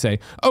companies say,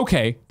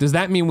 okay, does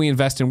that mean we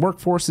invest in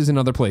workforces in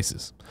other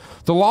places?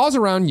 The laws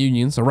around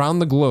unions around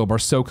the globe are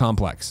so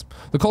complex.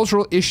 The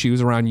cultural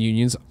issues around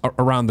unions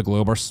around the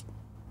globe are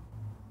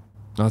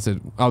I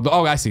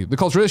see. The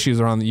cultural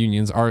issues around the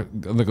unions are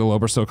the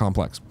globe are so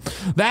complex.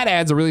 That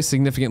adds a really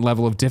significant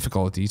level of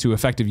difficulty to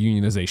effective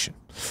unionization.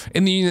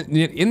 In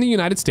the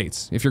United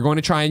States, if you're going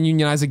to try and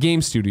unionize a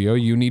game studio,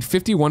 you need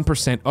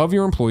 51% of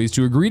your employees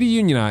to agree to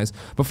unionize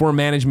before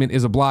management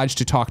is obliged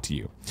to talk to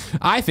you.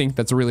 I think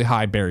that's a really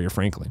high barrier,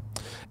 frankly.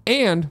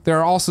 And there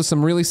are also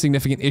some really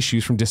significant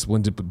issues from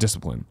discipline to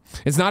discipline.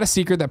 It's not a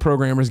secret that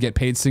programmers get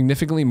paid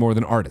significantly more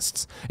than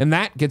artists, and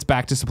that gets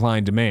back to supply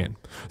and demand.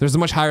 There's a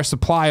much higher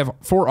supply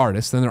for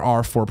artists than there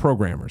are for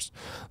programmers.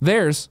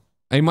 There's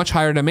a much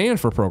higher demand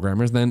for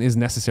programmers than is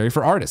necessary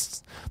for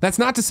artists. That's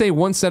not to say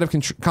one set of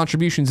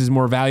contributions is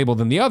more valuable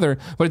than the other,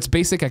 but it's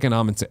basic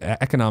economics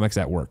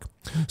at work.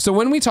 So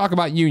when we talk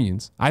about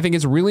unions, I think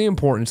it's really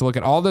important to look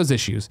at all those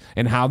issues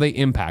and how they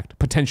impact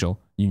potential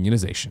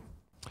unionization.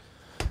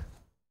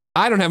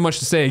 I don't have much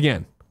to say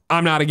again.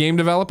 I'm not a game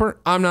developer.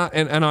 I'm not,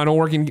 and I don't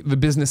work in the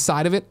business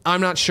side of it.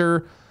 I'm not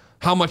sure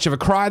how much of a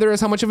cry there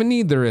is, how much of a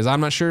need there is. I'm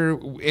not sure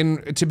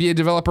to be a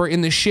developer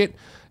in this shit.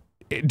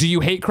 Do you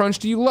hate crunch?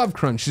 Do you love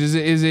crunch? Is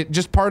it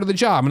just part of the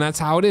job? And that's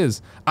how it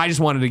is. I just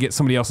wanted to get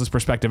somebody else's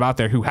perspective out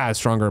there who has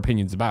stronger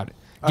opinions about it.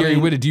 Gary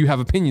Whitta, do you have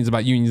opinions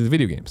about unions in the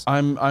video games?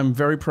 I'm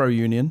very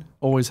pro-union.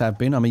 Always have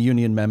been. I'm a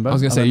union member. I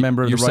was going to say, I'm a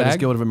member of the Writers SAG?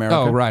 Guild of America.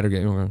 Oh, right.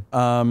 Okay.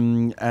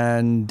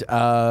 And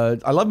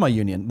I love my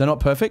union. They're not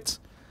perfect,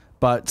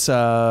 but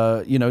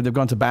they've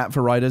gone to bat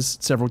for writers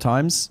several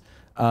times,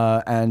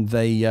 and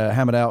they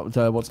hammered out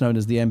what's known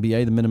as the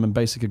MBA, the Minimum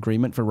Basic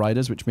Agreement for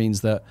writers, which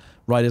means that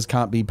writers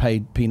can't be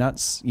paid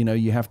peanuts.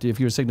 You have to, if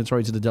you're a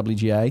signatory to the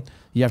WGA,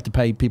 you have to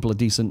pay people a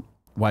decent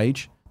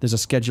wage. There's a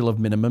schedule of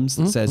minimums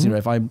that says,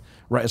 if I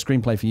write a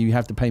screenplay for you, you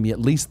have to pay me at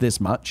least this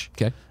much.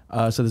 Okay.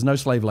 So there's no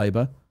slave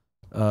labor,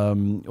 or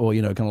kind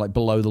of like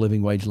below the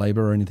living wage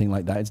labor or anything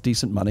like that. It's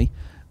decent money,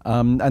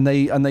 and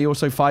they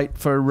also fight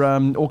for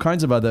all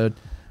kinds of other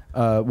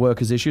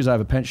workers' issues. I have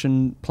a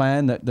pension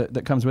plan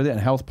that comes with it, and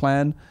a health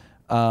plan,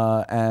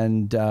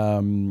 and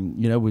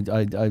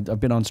I've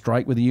been on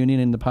strike with the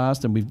union in the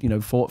past, and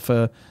we've fought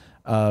for.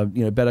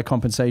 Better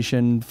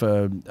compensation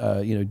for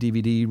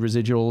DVD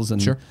residuals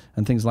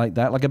and things like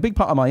that. Like a big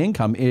part of my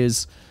income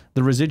is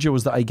the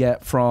residuals that I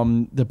get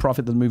from the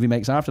profit that the movie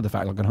makes after the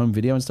fact, like on home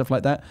video and stuff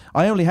like that.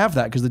 I only have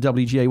that because the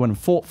WGA went and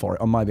fought for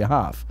it on my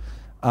behalf,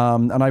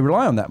 and I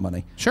rely on that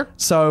money. Sure.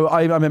 So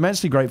I'm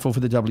immensely grateful for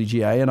the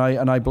WGA,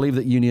 and I believe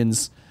that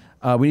unions.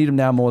 We need them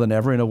now more than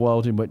ever in a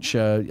world in which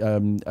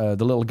the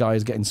little guy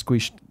is getting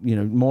squished,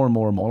 more and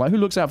more and more. Like, who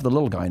looks out for the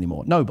little guy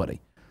anymore?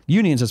 Nobody.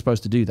 Unions are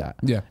supposed to do that.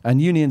 Yeah.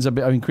 And unions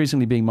are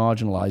increasingly being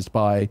marginalized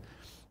by,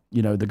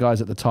 the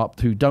guys at the top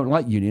who don't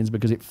like unions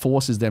because it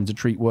forces them to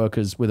treat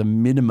workers with a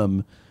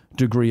minimum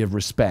degree of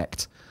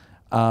respect.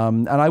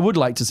 And I would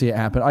like to see it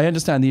happen. I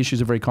understand the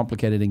issues are very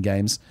complicated in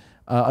games.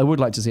 I would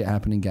like to see it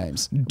happen in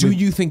games. Do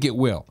you think it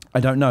will? I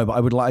don't know, but I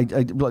would like.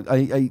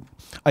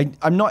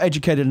 I'm not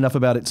educated enough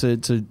about it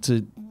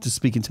to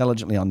speak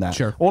intelligently on that.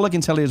 Sure. All I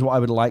can tell you is what I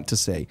would like to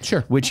see.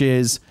 Sure. Which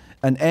is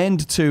an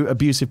end to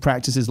abusive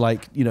practices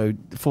like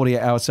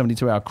 48-hour,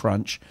 72-hour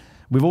crunch.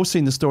 We've all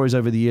seen the stories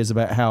over the years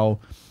about how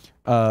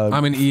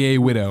I'm an EA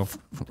widow.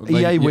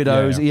 EA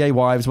widows, EA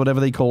wives, whatever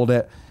they called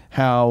it.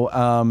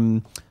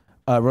 How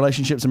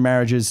relationships and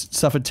marriages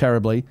suffered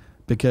terribly.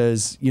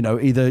 Because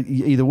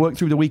either work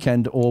through the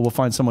weekend or we'll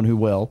find someone who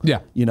will. Yeah.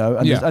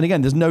 And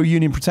again, there's no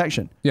union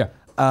protection. Yeah.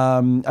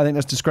 I think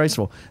that's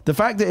disgraceful. The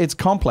fact that it's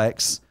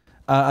complex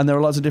and there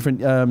are lots of different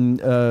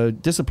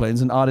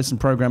disciplines and artists and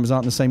programmers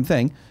aren't the same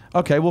thing.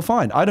 Okay, well,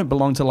 fine. I don't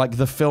belong to like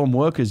the Film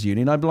Workers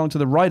Union. I belong to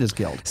the Writers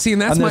Guild. See,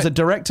 and there's a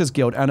Directors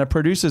Guild and a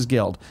Producers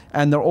Guild,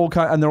 and there are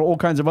all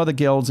kinds of other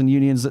guilds and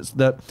unions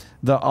that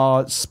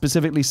are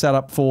specifically set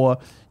up for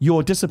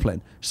your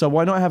discipline. So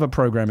why not have a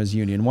programmers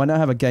union? Why not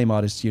have a game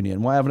artists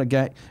union? Why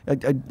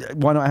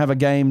not have a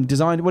game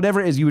design? Whatever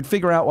it is, you would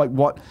figure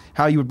out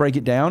how you would break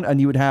it down,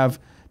 and you would have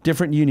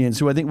different unions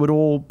who I think would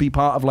all be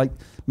part of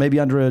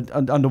maybe under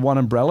one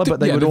umbrella, but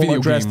they would all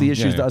address the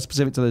issues that are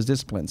specific to those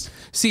disciplines.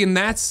 See, and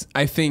that's,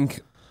 I think,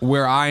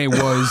 where I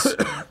was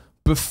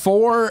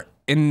before,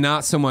 and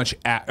not so much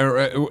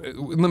let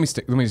me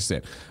just say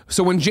it.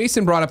 So when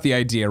Jason brought up the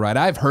idea, right,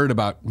 I've heard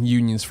about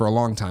unions for a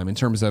long time in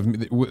terms of,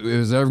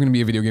 is there ever going to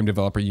be a video game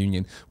developer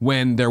union?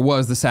 When there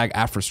was the SAG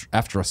after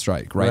a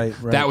strike, right?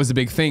 That was a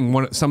big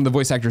thing. Some of the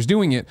voice actors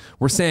doing it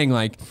were saying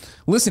like,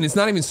 listen, it's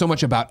not even so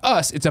much about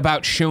us, it's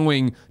about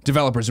showing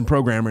developers and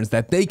programmers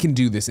that they can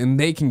do this and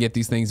they can get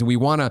these things. And we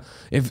want to,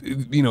 if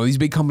these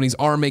big companies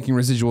are making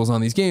residuals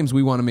on these games,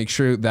 we want to make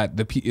sure that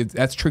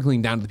that's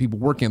trickling down to the people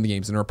working on the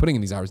games and are putting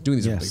in these hours, doing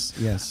these things.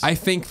 Yes. I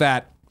think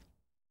that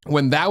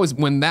when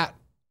that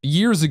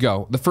years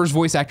ago, the first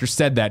voice actor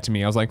said that to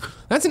me, I was like,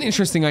 that's an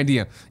interesting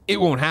idea. It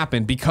won't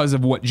happen because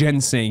of what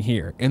Jen's saying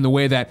here and the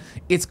way that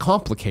it's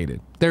complicated.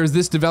 There's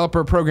this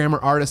developer, programmer,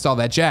 artist, all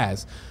that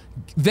jazz.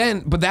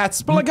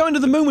 But like going to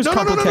the moon was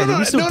complicated.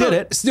 We still did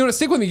it. No,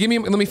 stick with me. Let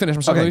me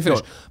finish. Let me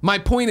finish. My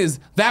point is,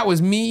 that was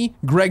me,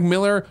 Greg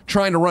Miller,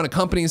 trying to run a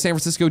company in San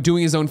Francisco,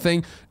 doing his own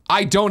thing.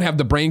 I don't have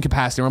the brain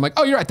capacity where I'm like,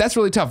 oh, you're right, that's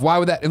really tough. Why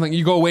would that? And like,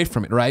 you go away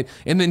from it, right?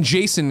 And then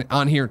Jason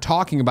on here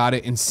talking about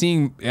it and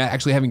seeing,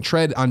 actually having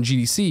tread on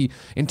GDC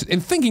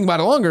and thinking about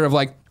it longer of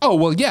like, oh,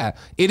 well, yeah,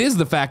 it is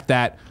the fact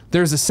that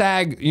there's a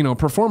SAG,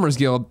 Performers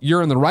Guild,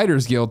 you're in the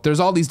Writers Guild. There's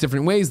all these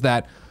different ways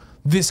that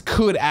this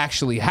could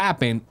actually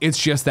happen. It's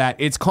just that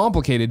it's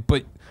complicated,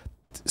 but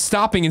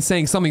stopping and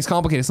saying something's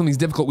complicated, something's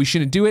difficult, we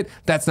shouldn't do it,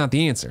 that's not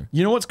the answer.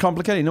 You know what's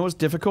complicated? You know what's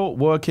difficult?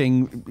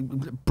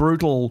 Working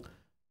brutal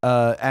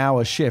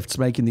hour shifts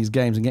making these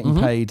games and getting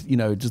paid,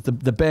 just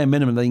the bare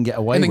minimum they can get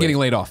away with. And then getting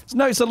laid off.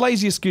 No, it's the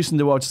laziest excuse in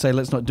the world to say,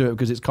 let's not do it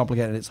because it's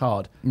complicated and it's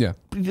hard. Yeah.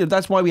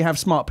 That's why we have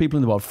smart people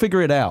in the world.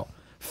 Figure it out.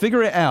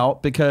 Figure it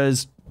out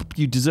because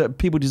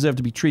people deserve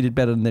to be treated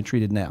better than they're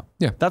treated now.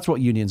 Yeah. That's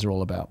what unions are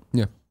all about.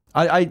 Yeah.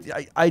 I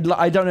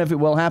don't know if it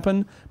will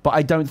happen, but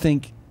I don't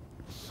think...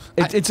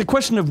 It's a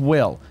question of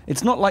will.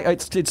 It's not like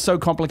it's so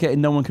complicated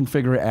no one can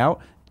figure it out.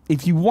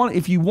 if you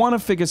want to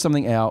figure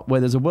something out, where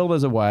there's a will,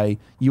 there's a way,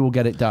 you will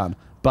get it done.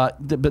 But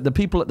the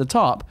people at the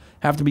top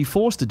have to be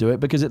forced to do it,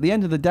 because at the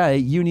end of the day,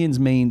 unions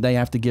mean they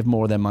have to give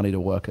more of their money to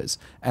workers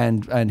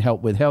and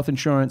help with health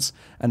insurance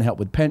and help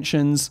with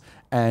pensions,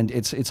 and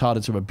it's harder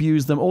to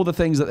abuse them. All the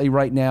things that they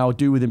right now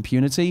do with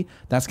impunity,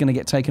 that's going to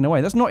get taken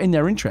away. That's not in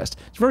their interest.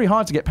 It's very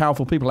hard to get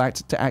powerful people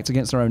to act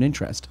against their own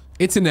interest.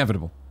 It's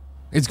inevitable.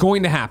 It's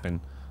going to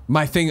happen.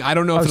 My thing, I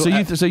don't know if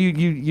so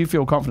you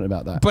feel confident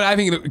about that. But I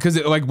think,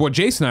 because like what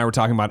Jason and I were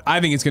talking about,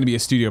 I think it's going to be a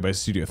studio by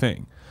studio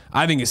thing.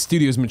 I think as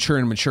studios mature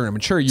and mature and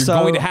mature, you're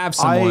going to have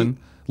someone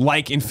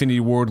like Infinity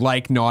Ward,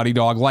 like Naughty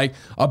Dog, like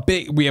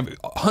we have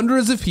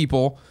hundreds of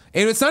people,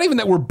 and it's not even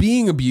that we're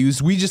being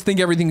abused. We just think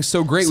everything's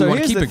so great. So we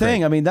want to keep here's the it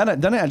thing. great. I mean, then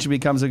it actually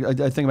becomes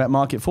a thing about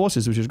market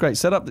forces, which is great.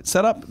 Set up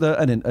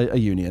a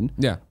union.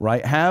 Yeah.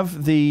 Right.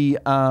 Have the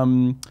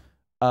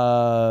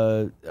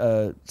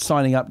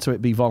signing up to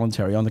it be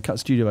voluntary on the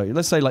studio.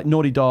 Let's say like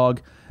Naughty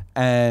Dog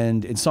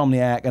and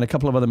Insomniac and a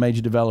couple of other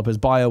major developers,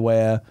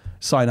 BioWare,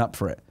 sign up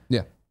for it.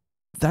 Yeah.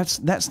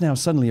 That's now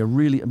suddenly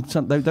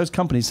those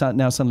companies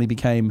now suddenly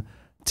became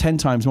 10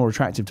 times more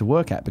attractive to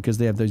work at, because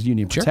they have those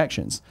union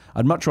protections.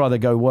 I'd much rather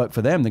go work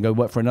for them than go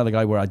work for another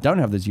guy where I don't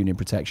have those union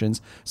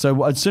protections. So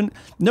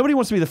nobody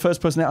wants to be the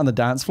first person out on the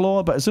dance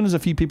floor, but as soon as a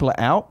few people are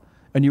out,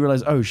 and you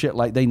realize, oh shit,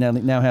 like they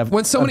now have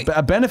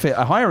a benefit,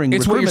 a hiring.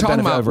 It's what you're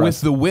talking about with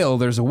us. the will.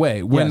 There's a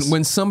way.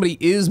 When somebody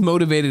is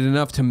motivated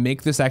enough to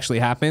make this actually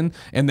happen,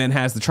 and then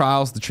has the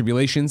trials, the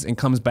tribulations, and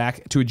comes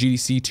back to a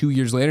GDC 2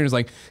 years later, and is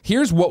like,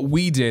 here's what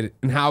we did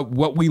and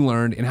what we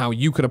learned and how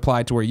you could apply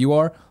it to where you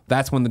are.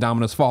 That's when the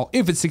dominoes fall,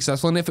 if it's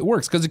successful and if it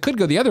works, because it could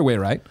go the other way,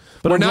 right?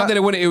 But not that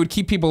it would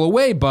keep people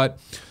away, but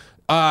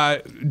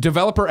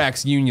developer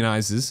X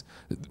unionizes,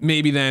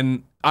 maybe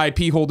then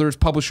IP holders,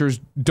 publishers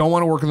don't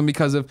want to work with them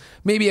because of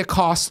maybe a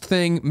cost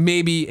thing,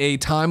 maybe a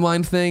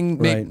timeline thing.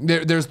 Right.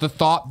 There's the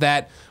thought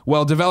that,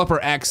 well, developer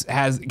X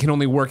can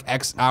only work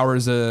X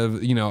hours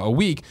a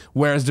week,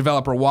 whereas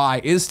developer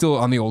Y is still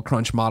on the old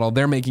crunch model.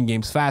 They're making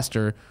games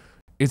faster.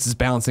 It's this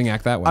balancing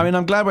act that way. I mean,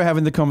 I'm glad we're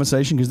having the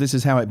conversation, because this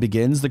is how it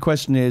begins. The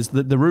question is,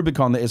 the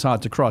Rubicon that is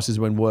hard to cross is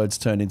when words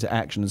turn into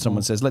action and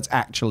someone says, let's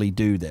actually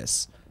do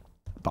this.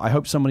 But I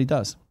hope somebody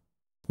does.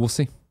 We'll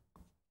see.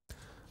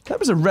 That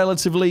was a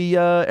relatively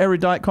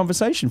erudite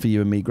conversation for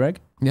you and me, Greg.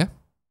 Yeah,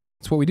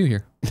 that's what we do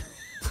here.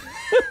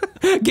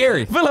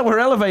 Gary, I feel like we're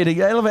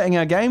elevating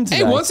our game today.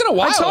 Hey, once in a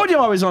while. I told you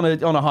I was on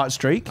a hot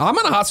streak. I'm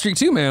on a hot streak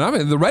too,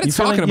 man. The Reddit's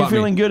talking about me. You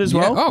feeling good as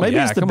well? Yeah. Oh, maybe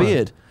yeah, it's the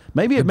beard.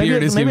 Maybe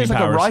it's like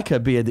powers. a Riker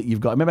beard that you've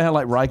got. Remember how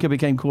like Riker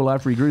became cool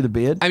after he grew the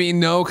beard? I mean,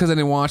 no, because I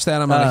didn't watch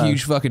that. I'm not a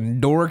huge fucking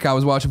dork. I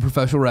was watching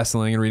professional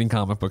wrestling and reading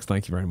comic books.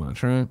 Thank you very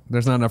much. Right?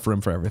 There's not enough room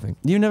for everything.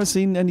 You never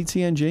seen any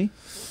TNG?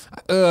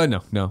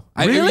 No.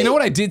 Really? You know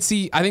what I did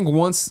see? I think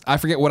once, I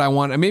forget what I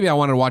wanted. Maybe I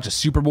wanted to watch a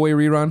Superboy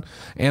rerun,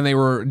 and they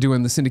were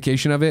doing the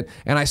syndication of it,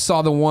 and I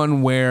saw the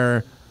one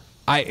where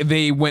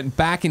they went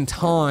back in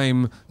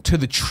time to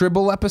the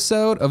Tribble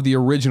episode of the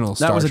original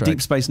Star Trek. That was a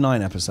Deep Space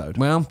Nine episode.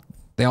 Well,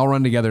 they all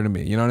run together to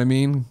me. You know what I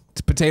mean?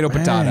 It's potato.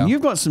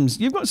 You've got some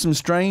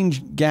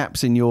strange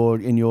gaps in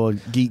your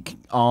geek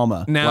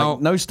armor. Now,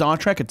 like, no Star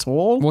Trek at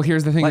all. Well,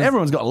 here's the thing: like,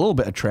 everyone's got a little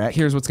bit of Trek.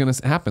 Here's what's going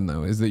to happen,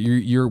 though: is that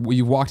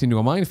you've walked into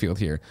a minefield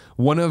here.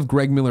 One of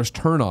Greg Miller's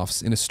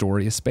turnoffs in a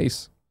story is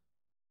space.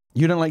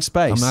 You don't like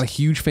space. I'm not a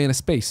huge fan of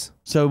space.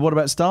 So what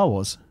about Star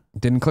Wars?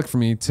 Didn't click for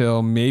me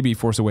till maybe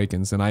Force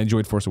Awakens, and I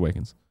enjoyed Force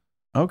Awakens.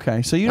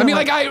 Okay, so you. I mean,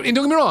 and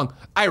don't get me wrong,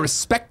 I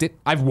respect it.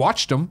 I've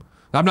watched them.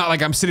 I'm not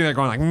like I'm sitting there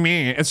going like,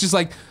 meh. It's just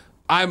like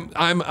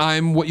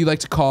I'm what you like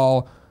to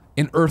call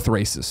an Earth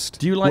racist.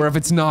 Do you like? Where if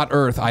it's not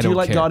Earth, I don't care. Do you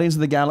like Guardians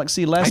of the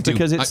Galaxy less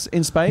because it's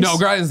in space? No,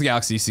 Guardians of the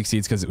Galaxy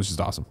succeeds because it was just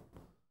awesome.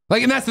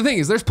 Like, and that's the thing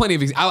is, there's plenty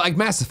of. I like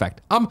Mass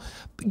Effect.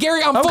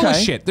 Gary, I'm full of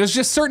shit. There's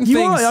just certain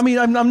things. I mean,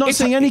 I'm not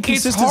seeing any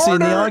consistency in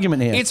the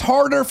argument here. It's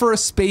harder for a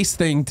space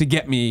thing to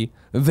get me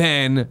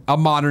than a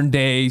modern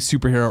day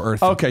superhero Earth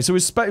thing. Okay, so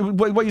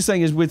what you're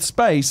saying is with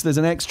space, there's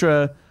an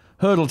extra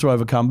hurdle to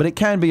overcome, but it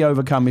can be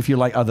overcome if you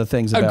like other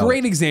things about it. A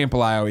great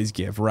example I always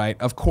give, right?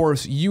 Of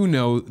course, you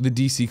know the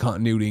DC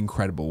continuity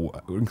incredibly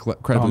well.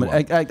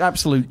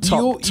 Absolute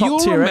top You'll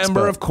tier remember,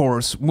 expert. of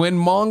course, when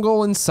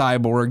Mongol and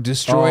Cyborg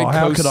destroyed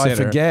how could I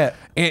forget?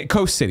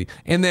 Coast City.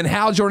 And then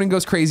Hal Jordan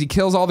goes crazy,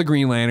 kills all the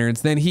Green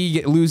Lanterns, then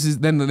he loses,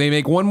 then they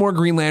make one more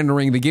Green Lantern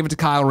ring, they give it to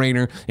Kyle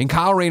Rayner, and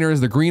Kyle Rayner is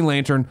the Green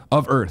Lantern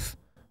of Earth.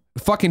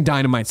 Fucking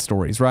dynamite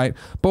stories, right?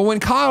 But when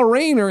Kyle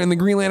Rayner and the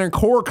Green Lantern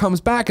Corps comes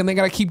back and they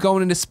got to keep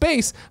going into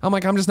space, I'm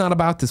like, I'm just not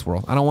about this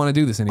world. I don't want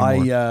to do this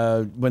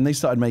anymore. When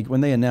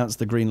they announced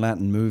the Green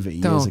Lantern movie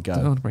years ago,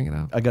 don't bring it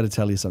up. I got to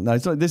tell you something.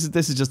 No, this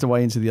is just a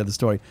way into the other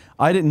story.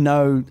 I don't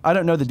know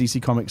the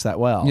DC comics that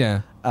well.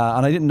 Yeah.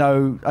 And I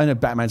know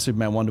Batman,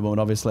 Superman, Wonder Woman,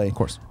 obviously. Of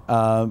course.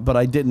 But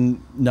I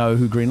didn't know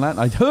who Green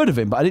Lantern. I'd heard of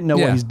him, but I didn't know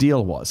what his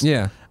deal was.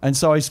 Yeah. And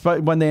so I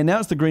spoke when they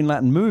announced the Green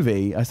Lantern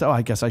movie. I thought,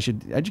 I guess I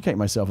should educate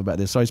myself about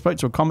this. So I spoke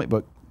to a comic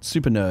book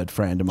super nerd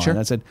friend of mine. Sure.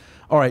 I said,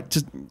 "All right,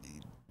 just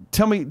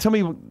tell me,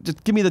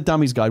 just give me the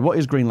dummies guide. What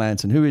is Green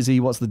Lantern? Who is he?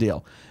 What's the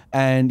deal?"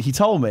 And he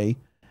told me,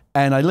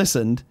 and I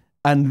listened,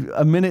 And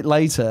a minute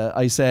later,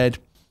 I said,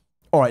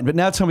 all right, but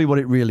now tell me what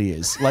it really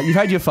is. Like, you've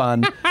had your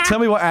fun. Tell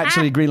me what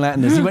actually Green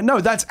Lantern is. He went,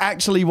 no, that's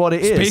actually what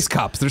it is. Space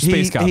cops. They're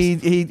space cops.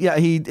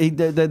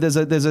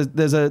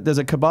 There's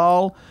a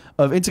cabal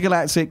of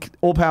intergalactic,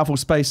 all-powerful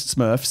space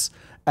Smurfs,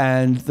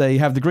 and they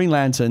have the Green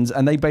Lanterns,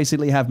 and they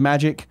basically have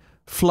magic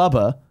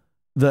flubber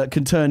that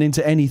can turn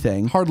into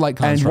anything. Hard light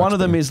constructs. And one of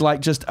them is like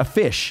just a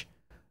fish.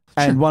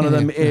 And one of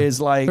them is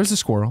like... There's a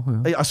squirrel.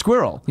 Yeah. A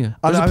squirrel. Yeah.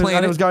 And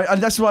I was going,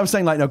 and that's what I was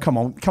saying, like, no, come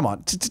on.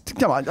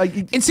 Like,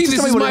 and see,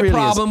 this is my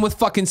problem with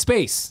fucking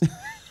space.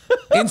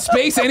 In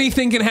space,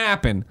 anything can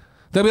happen.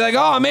 They'll be like,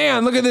 oh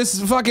man, look at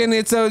this fucking,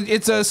 it's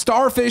a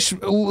starfish,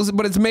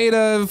 but it's made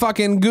of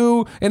fucking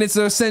goo, and it's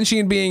a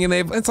sentient being, and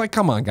it's like,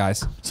 come on,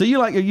 guys. So you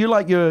like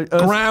your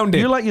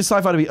grounded. You like your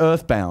sci-fi to be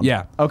earthbound.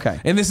 Yeah.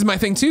 Okay. And this is my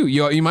thing too.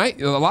 You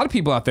might, a lot of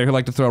people out there who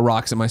like to throw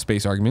rocks at my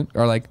space argument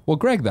are like, well,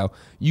 Greg, though,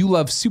 you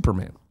love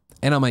Superman.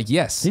 And I'm like,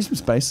 yes. He's from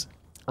space.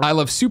 I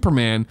love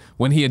Superman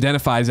when he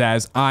identifies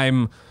as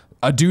I'm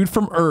a dude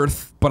from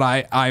Earth, but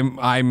I'm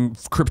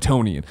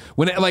Kryptonian.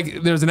 When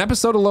there's an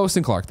episode of Lois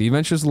and Clark, The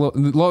Adventures of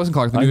Lois and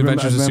Clark, The New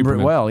Adventures of Superman. I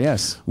remember it well,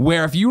 yes.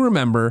 Where if you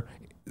remember,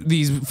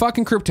 these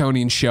fucking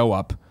Kryptonians show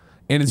up,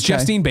 and it's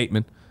Justine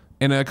Bateman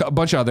and a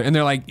bunch of other, and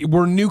they're like,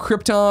 we're New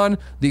Krypton,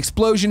 the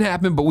explosion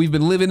happened, but we've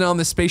been living on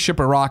this spaceship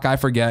or rock, I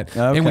forget,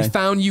 and we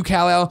found you,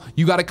 Kal-El,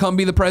 you gotta come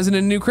be the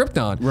president of New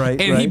Krypton. Right,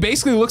 and he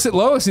basically looks at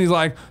Lois and he's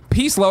like,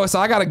 peace, Lois,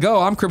 I gotta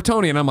go, I'm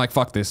Kryptonian. I'm like,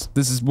 fuck this.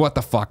 This is what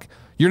the fuck.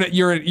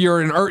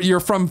 You're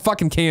from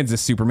fucking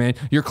Kansas, Superman.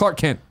 You're Clark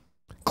Kent.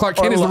 Clark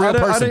Kent is the real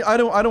person. I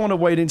don't want to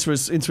wade into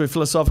a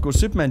philosophical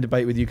Superman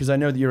debate with you because I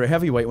know that you're a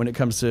heavyweight when it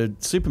comes to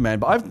Superman.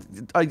 But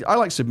I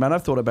like Superman.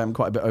 I've thought about him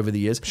quite a bit over the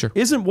years. Sure.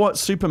 Isn't what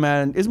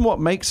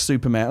makes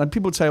Superman? And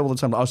people say all the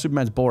time, "Oh,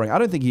 Superman's boring." I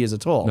don't think he is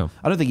at all. No.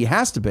 I don't think he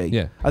has to be.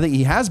 Yeah. I think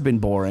he has been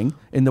boring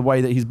in the way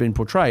that he's been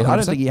portrayed. I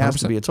don't think he has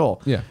to be at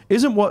all. Yeah.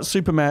 Isn't what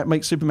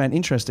makes Superman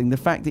interesting the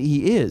fact that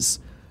he is,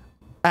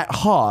 at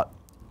heart,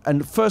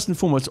 and first and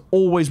foremost,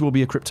 always will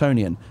be a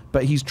Kryptonian,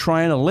 but he's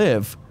trying to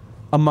live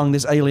among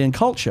this alien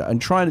culture and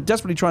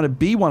desperately trying to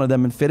be one of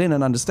them and fit in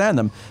and understand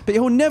them. But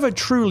he'll never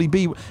truly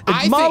be.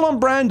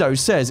 Marlon Brando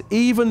says,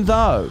 even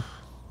though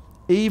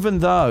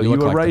you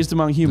were raised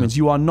among humans,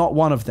 you are not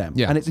one of them.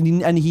 Yeah.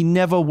 And he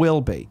never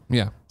will be.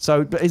 Yeah.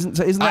 So, but isn't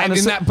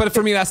that? But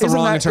for me, that's the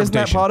wrong interpretation. Isn't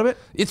that part of it?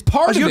 It's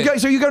part of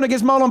it. So you're going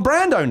against Marlon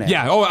Brando now?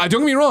 Yeah. Oh,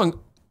 don't get me wrong.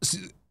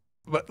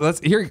 But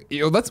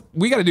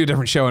we got to do a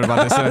different show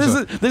about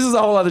this. This is a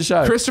whole other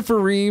show. Christopher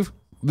Reeve,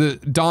 the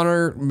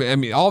Donner, I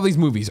mean, all these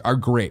movies are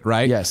great,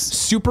 right? Yes.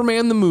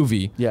 Superman the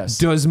movie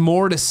does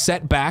more to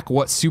set back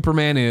what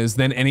Superman is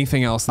than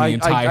anything else in the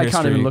entire history. I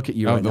can't even look at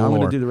you right now. I'm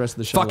going to do the rest of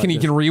the show. Fucking, he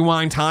can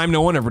rewind time.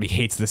 No one, everybody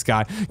hates this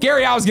guy.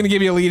 Gary, I was going to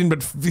give you a lead in,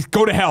 but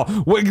go to hell.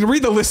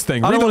 Read the list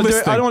thing. I don't want to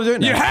do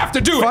it now. You have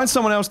to do it. Find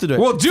someone else to do it.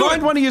 Well,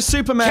 Find one of your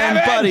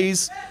Superman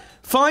buddies.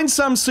 Find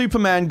some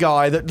Superman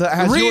guy that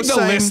has read the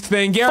list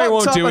thing. Gary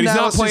won't do it. He's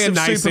not playing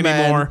nice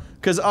anymore.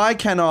 Because I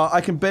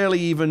can barely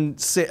even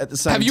sit at the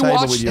same table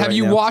with you. Have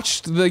you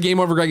watched the Game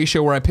Over Greggy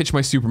show where I pitch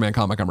my Superman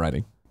comic I'm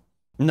writing?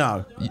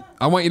 No.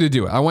 I want you to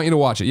do it. I want you to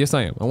watch it. Yes,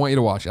 I am. I want you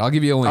to watch it. I'll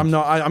give you a link. I'm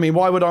not. I mean,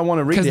 why would I want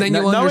to read it? Because then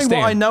you'll understand.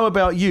 Knowing what I know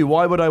about you,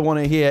 why would I want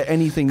to hear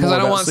anything more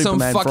about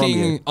Superman? Because I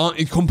don't want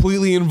some fucking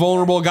completely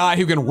invulnerable guy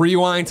who can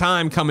rewind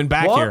time coming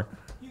back here.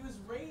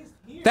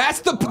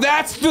 That's the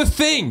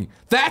thing.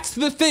 That's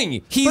the thing.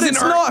 But it's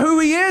not who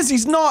he is.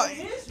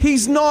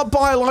 He's not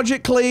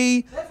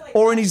biologically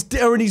or in his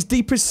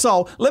deepest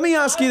soul. Let me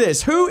ask you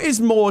this: who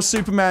is more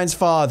Superman's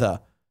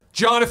father?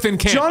 Jonathan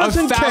Kent.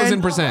 Jonathan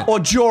 1,000%. Or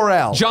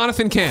Jor-El?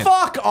 Jonathan Kent.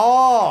 Fuck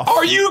off!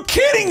 Are you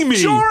kidding me?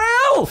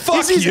 Jor-El!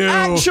 Fuck his you.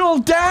 Actual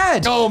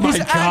dad. Oh my God.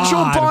 His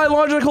actual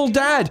biological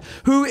dad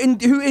who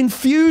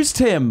infused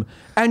him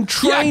and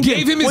trained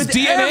gave him his with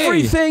DNA.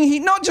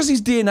 Everything not just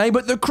his DNA,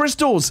 but the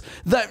crystals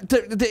that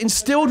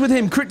instilled with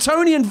him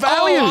Kryptonian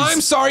values. Oh, I'm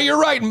sorry, you're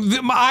right.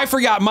 I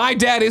forgot. My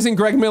dad isn't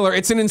Greg Miller.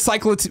 It's an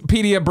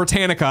Encyclopedia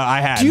Britannica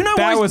I had. Do you know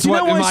why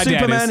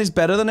Superman is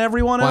better than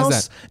everyone else? Why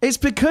is that? It's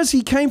because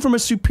he came from a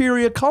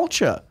superior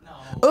culture.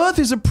 Earth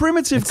is a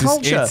primitive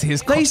culture.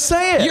 They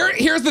say it.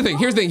 Here's the thing.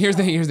 Here's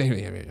the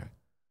thing.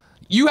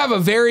 You have a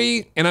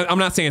very, and I'm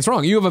not saying it's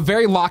wrong, you have a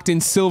very locked-in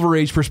Silver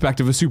Age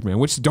perspective of Superman,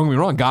 which, don't get me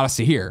wrong, got us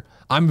to here.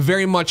 I'm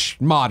very much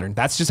modern.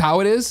 That's just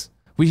how it is.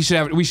 We should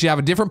have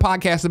a different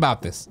podcast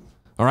about this.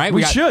 All right?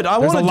 We should.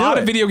 There's a lot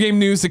of video game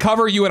news to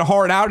cover. You had a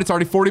hard out. It's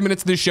already 40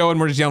 minutes of this show, and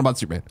we're just yelling about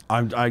Superman.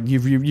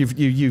 You've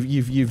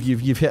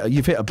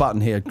hit a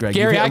button here, Greg.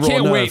 Gary, I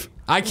can't wait.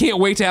 I can't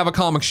wait to have a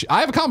comic show. I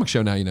have a comic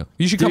show now, you know.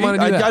 You should come on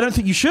and do that. I don't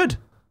think you should.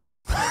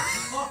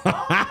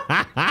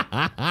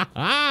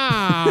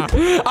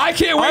 I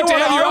can't wait to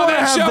have you on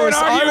that show and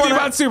argue with you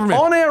about Superman.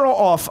 On air or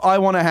off, I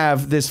want to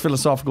have this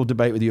philosophical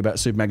debate with you about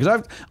Superman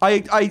because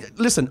I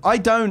listen. I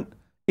don't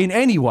in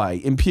any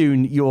way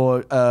impugn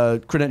your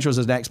credentials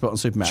as an expert on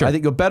Superman. Sure. I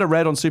think you're better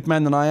read on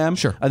Superman than I am.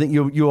 Sure. I think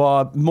you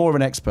are more of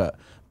an expert.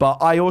 But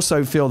I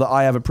also feel that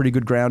I have a pretty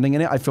good grounding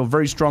in it. I feel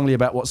very strongly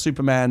about what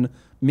Superman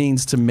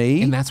means to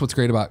me. And that's what's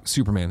great about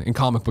Superman and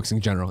comic books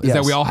in general, is Yes.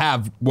 that we all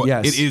have what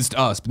Yes. it is to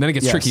us. But then it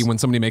gets Yes. tricky when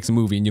somebody makes a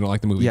movie and you don't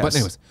like the movie. Yes. But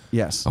anyways.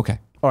 Yes. Okay.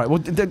 All right. Well,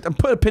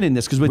 put a pin in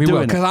this because we're We will,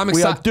 doing it. because I'm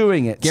We are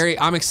doing it. Gary,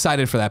 I'm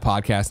excited for that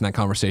podcast and that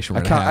conversation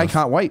we're going to have. I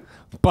can't wait.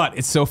 But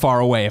it's so far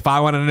away. If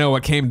I wanted to know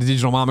what came to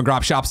digital mom and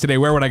grop shops today,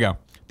 where would I go?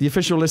 The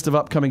official list of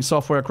upcoming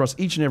software across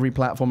each and every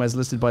platform as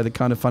listed by the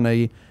Kind of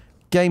Funny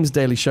Games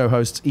Daily Show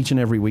hosts each and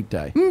every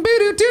weekday.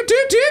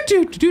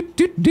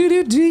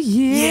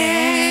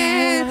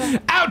 Yeah.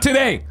 Out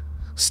today.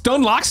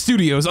 Stunlock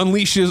Studios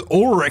unleashes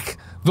Ulrich,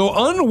 the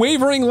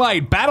Unwavering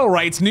Light, Battle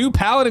Right's new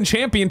Paladin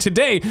champion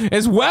today,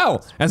 as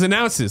well as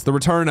announces the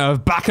return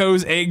of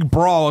Bako's Egg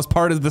Brawl as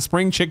part of the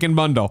Spring Chicken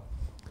Bundle.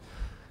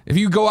 If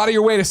you go out of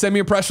your way to send me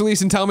a press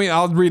release and tell me,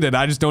 I'll read it.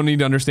 I just don't need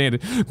to understand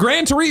it.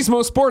 Gran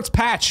Turismo Sports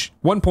Patch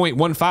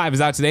 1.15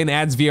 is out today and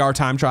adds VR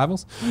time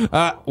travels.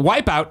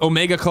 Wipeout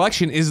Omega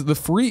Collection is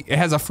it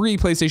has a free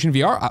PlayStation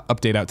VR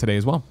update out today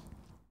as well.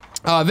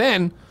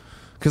 Then,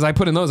 because I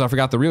put in those, I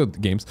forgot the real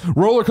games.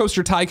 Roller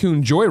Coaster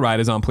Tycoon Joyride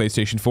is on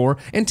PlayStation 4,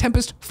 and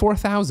Tempest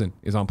 4000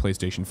 is on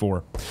PlayStation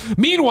 4.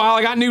 Meanwhile,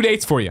 I got new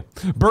dates for you.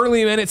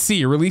 Burly Men at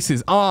Sea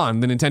releases on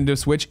the Nintendo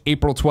Switch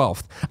April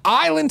 12th.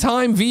 Island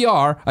Time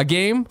VR, a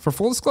game, for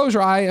full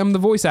disclosure, I am the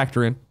voice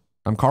actor in.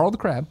 I'm Carl the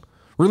Crab.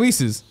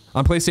 Releases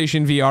on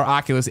PlayStation VR,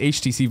 Oculus,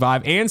 HTC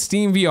Vive, and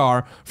Steam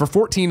VR for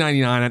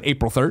 $14.99 on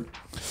April 3rd.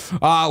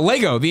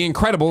 Lego The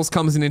Incredibles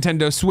comes to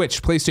Nintendo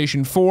Switch,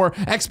 PlayStation 4,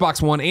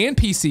 Xbox One, and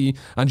PC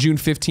on June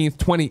 15th,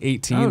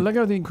 2018. Oh,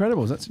 Lego The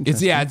Incredibles. That's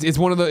interesting. It's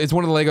one of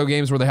the Lego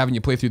games where they're having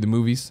you play through the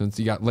movies. Since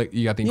you got The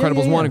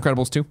Incredibles 1,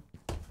 Incredibles 2.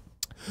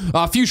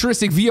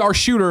 Futuristic VR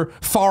shooter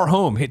Far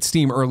Home hits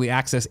Steam Early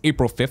Access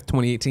April 5th,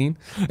 2018.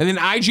 And then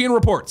IGN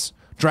reports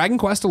Dragon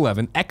Quest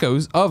XI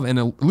Echoes of an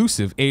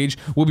Elusive Age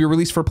will be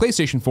released for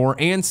PlayStation 4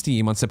 and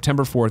Steam on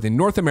September 4th in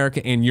North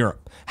America and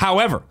Europe.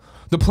 However,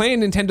 the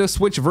planned Nintendo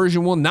Switch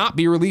version will not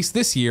be released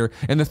this year,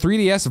 and the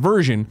 3DS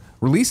version,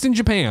 released in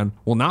Japan,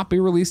 will not be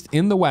released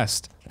in the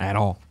West at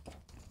all.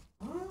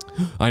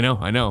 I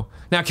know.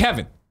 Now,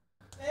 Kevin,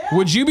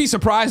 would you be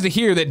surprised to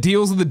hear that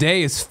Deals of the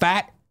Day is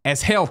fat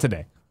as hell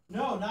today?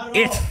 No, not at all.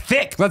 It's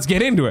thick. Let's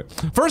get into it.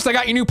 First, I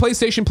got your new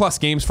PlayStation Plus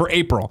games for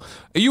April.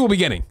 You will be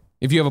getting,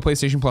 if you have a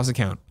PlayStation Plus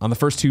account, on the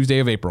first Tuesday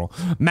of April,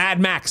 Mad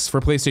Max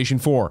for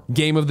PlayStation 4,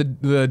 Game of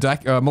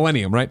the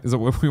Millennium, right? Is that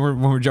what we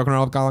were joking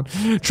around with Colin?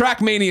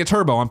 Trackmania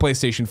Turbo on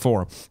PlayStation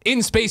 4,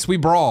 In Space We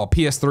Brawl,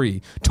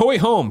 PS3, Toy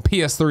Home,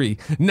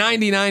 PS3,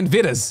 99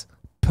 Vitas,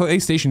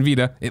 PlayStation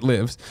Vita, It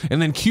Lives, and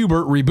then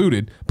Qbert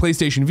Rebooted,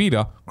 PlayStation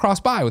Vita,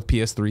 cross-buy with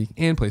PS3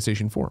 and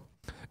PlayStation 4.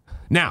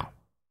 Now,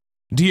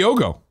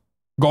 Diogo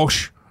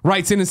Gosh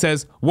writes in and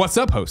says, "What's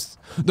up, hosts?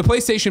 The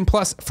PlayStation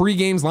Plus free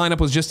games lineup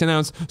was just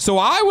announced, so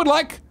I would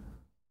like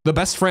the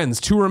best friends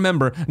to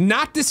remember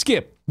not to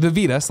skip the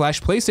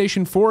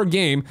Vita/PlayStation 4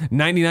 game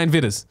 99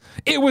 Vitas.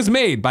 It was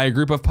made by a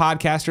group of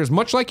podcasters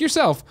much like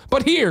yourself,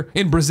 but here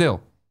in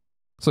Brazil.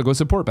 So go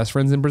support best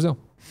friends in Brazil."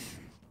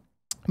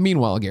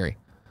 Meanwhile, Gary,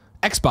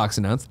 Xbox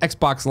announced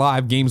Xbox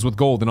Live Games with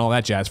Gold and all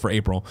that jazz for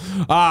April.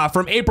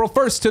 From April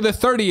 1st to the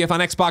 30th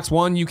on Xbox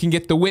One, you can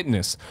get The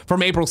Witness.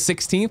 From April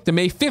 16th to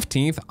May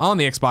 15th on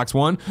the Xbox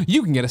One,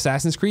 you can get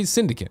Assassin's Creed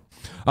Syndicate.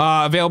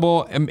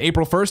 Available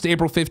April 1st to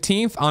April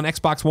 15th on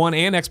Xbox One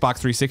and Xbox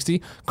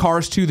 360,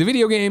 Cars 2 the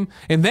video game,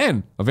 and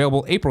then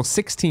available April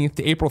 16th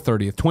to April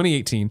 30th,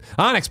 2018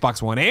 on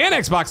Xbox One and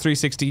Xbox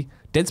 360,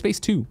 Dead Space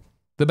 2,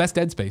 the best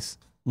Dead Space.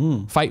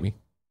 Fight me.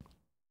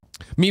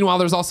 Meanwhile,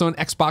 there's also an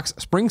Xbox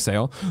Spring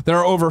Sale. There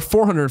are over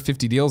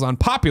 450 deals on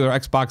popular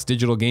Xbox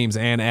digital games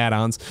and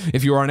add-ons.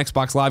 If you are an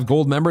Xbox Live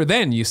Gold member,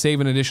 then you save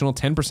an additional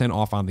 10%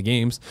 off on the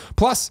games.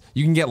 Plus,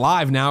 you can get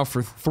Live now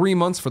for 3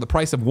 months for the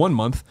price of 1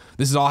 month.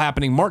 This is all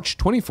happening March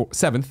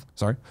 7th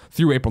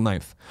through April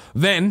 9th.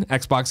 Then,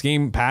 Xbox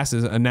Game Pass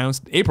has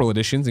announced April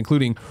editions,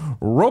 including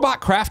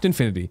Robot Craft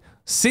Infinity,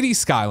 City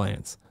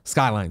Skylines,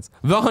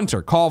 The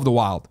Hunter, Call of the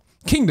Wild,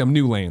 Kingdom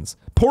New Lands,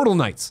 Portal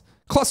Knights,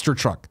 Cluster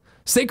Truck,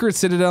 Sacred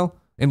Citadel,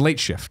 and Late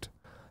Shift.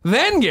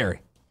 Then,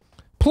 Gary,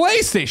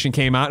 PlayStation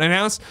came out and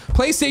announced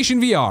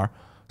PlayStation VR,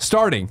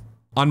 starting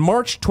on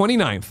March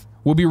 29th,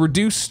 will be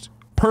reduced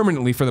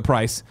permanently for the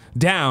price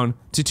down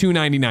to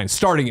 $299,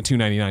 starting at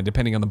 $299,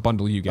 depending on the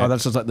bundle you get. Oh,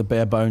 that's just like the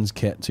bare bones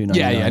kit, $299.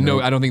 Yeah. No,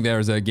 I don't think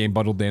there's a game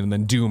bundled in, and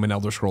then Doom and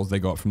Elder Scrolls, they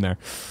go up from there.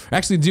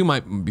 Actually, Doom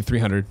might be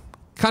 $300.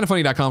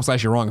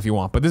 Kindoffunny.com/you're wrong if you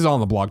want, but this is all on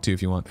the blog too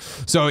if you want.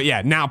 So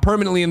yeah, now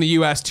permanently in the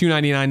US,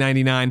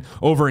 $299.99.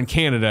 Over in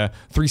Canada,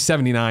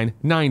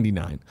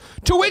 $379.99.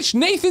 To which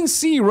Nathan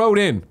C wrote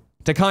in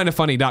to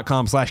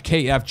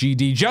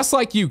kindoffunny.com/KFGD, just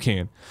like you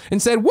can,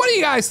 and said, "What do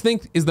you guys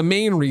think is the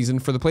main reason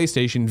for the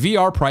PlayStation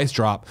VR price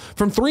drop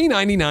from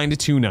 $399 to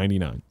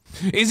 $299?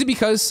 Is it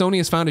because Sony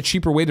has found a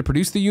cheaper way to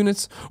produce the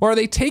units, or are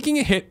they taking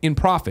a hit in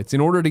profits in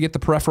order to get the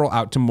peripheral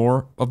out to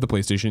more of the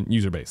PlayStation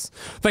user base?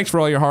 Thanks for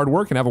all your hard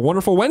work and have a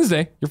wonderful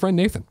Wednesday. Your friend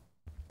Nathan."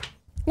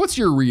 What's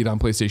your read on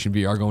PlayStation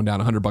VR going down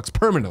 $100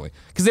 permanently?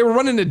 Because they were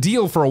running a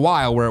deal for a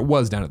while where it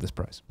was down at this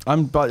price.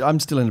 I'm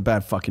still in a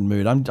bad fucking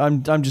mood.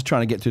 I'm just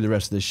trying to get through the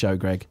rest of this show,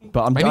 Greg.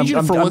 But I need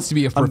you for once to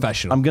be a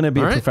professional. I'm going to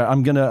be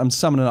I'm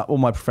summoning up all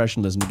my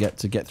professionalism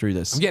to get through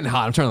this. I'm getting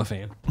hot. I'm turning on the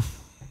fan.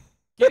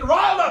 Getting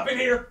riled up in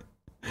here.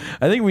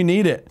 I think we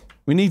need it.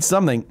 We need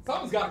something.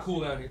 Something's got to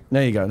cool down here.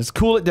 There you go. Let's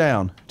cool it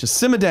down. Just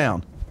simmer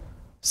down.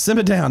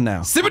 Simmer down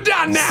now. Simmer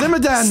down now. Simmer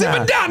down now.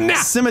 Simmer down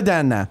now. Simmer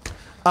down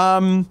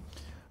now.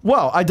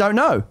 Well, I don't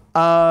know.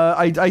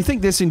 I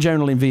think this in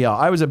general in VR.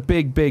 I was a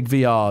big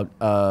VR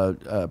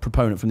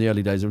proponent from the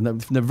early days. From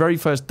the very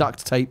first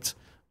duct-taped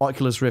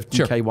Oculus Rift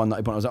K1 that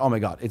I bought, I was like, oh my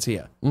god, it's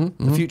here.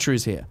 The future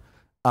is here.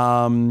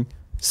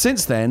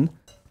 Since then,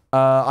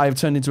 I've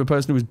turned into a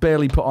person who has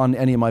barely put on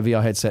any of my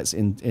VR headsets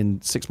in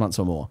 6 months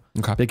or more.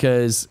 Okay.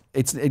 Because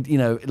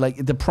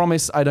like the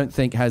promise I don't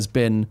think has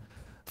been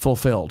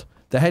fulfilled.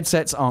 The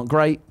headsets aren't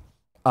great.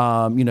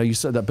 You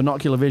saw that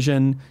binocular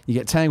vision, you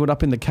get tangled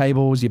up in the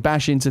cables, you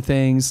bash into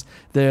things.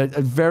 There are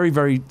a very,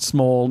 very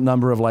small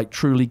number of like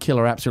truly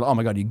killer apps. You're like, oh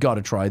my god, you got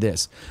to try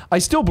this. I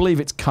still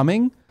believe it's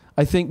coming.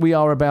 I think we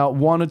are about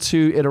 1 or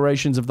 2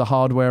 iterations of the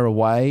hardware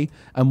away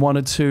and 1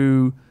 or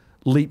 2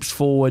 leaps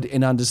forward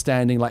in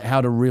understanding like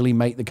how to really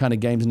make the kind of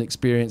games and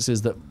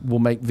experiences that will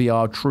make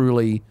VR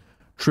truly,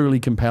 truly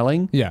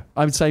compelling. Yeah.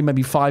 I would say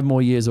maybe 5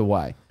 more years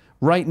away.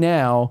 Right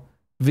now,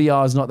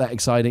 VR is not that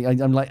exciting.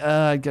 I'm like,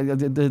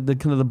 the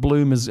kind of the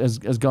bloom has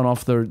gone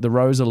off the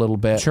rose a little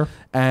bit. Sure.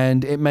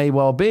 And it may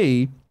well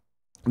be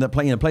that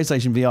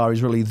PlayStation VR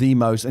is really the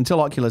most,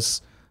 until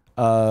Oculus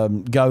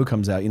Go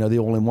comes out, the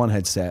all-in-one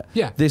headset.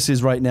 Yeah. This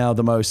is right now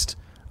the most,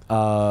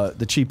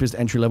 the cheapest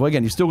entry level.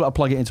 Again, you've still got to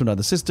plug it into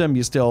another system.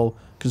 You're still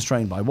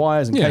constrained by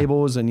wires and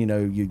cables, and you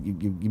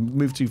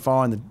move too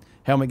far and the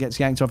helmet gets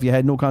yanked off your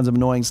head and all kinds of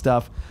annoying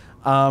stuff.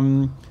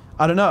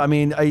 I don't know. I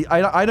mean,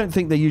 I don't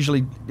think they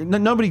usually...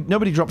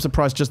 Nobody drops a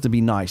price just to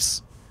be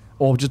nice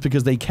or just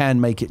because they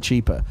can make it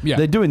cheaper. Yeah.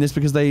 They're doing this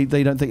because they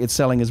don't think it's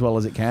selling as well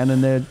as it can,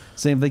 and they're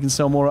seeing if they can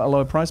sell more at a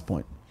lower price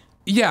point.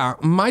 Yeah,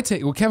 my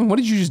take... Well, Kevin, what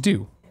did you just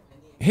do?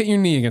 Hit your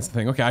knee against the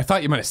thing. Okay, I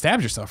thought you might have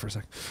stabbed yourself for a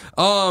second.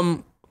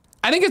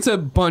 I think it's a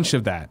bunch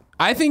of that.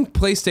 I think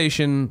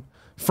PlayStation,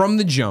 from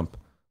the jump,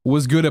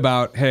 was good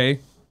about, hey...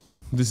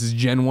 This is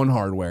Gen 1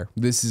 hardware.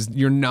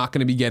 You're not going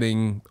to be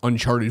getting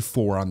Uncharted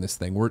 4 on this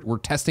thing. We're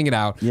testing it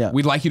out. Yeah.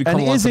 We'd like you to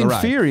come along for the ride. And it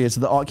is inferior to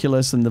the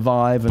Oculus and the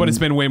Vive. But it's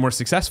been way more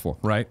successful,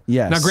 right?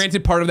 Yes. Now,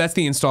 granted, part of that's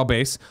the install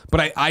base,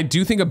 but I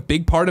do think a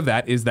big part of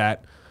that is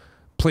that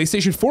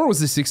PlayStation 4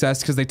 was a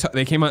success because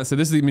they came out and said,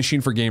 this is the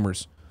machine for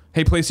gamers.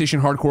 Hey,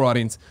 PlayStation hardcore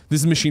audience,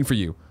 this is a machine for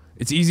you.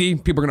 It's easy.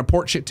 People are going to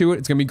port shit to it.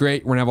 It's going to be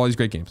great. We're going to have all these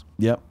great games.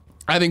 Yep.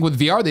 I think with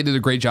VR, they did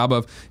a great job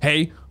of,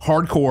 hey,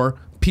 hardcore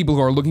people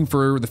who are looking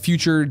for the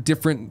future,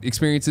 different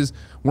experiences,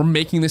 we're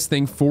making this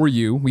thing for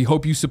you. We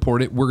hope you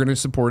support it. We're going to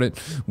support it.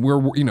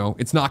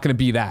 It's not going to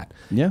be that.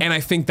 Yeah. And I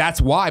think that's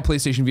why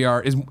PlayStation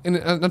VR is,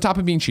 on top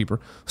of being cheaper,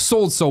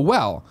 sold so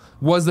well,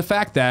 was the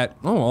fact that,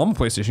 oh, I'm a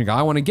PlayStation guy.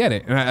 I want to get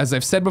it. And as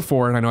I've said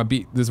before, and I know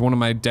this is one of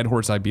my dead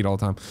horse I beat all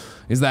the time,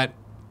 is that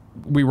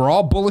we were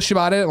all bullish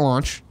about it at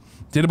launch,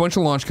 did a bunch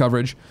of launch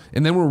coverage,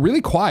 and then we're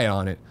really quiet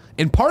on it.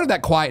 And part of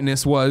that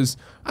quietness was,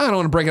 I don't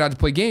want to break it out to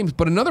play games,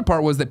 but another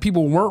part was that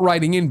people weren't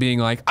writing in being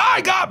like,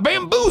 I got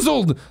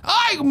bamboozled.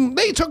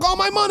 They took all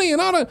my money.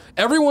 And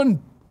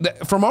everyone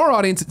from our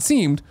audience, it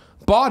seemed,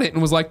 bought it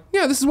and was like,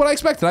 yeah, this is what I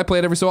expected. I play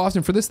it every so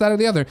often for this, that, or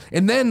the other.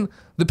 And then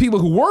the people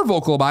who were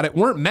vocal about it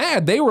weren't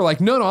mad. They were like,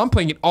 no, I'm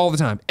playing it all the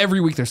time.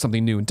 Every week there's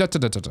something new. And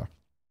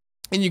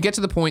And you get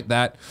to the point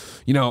that,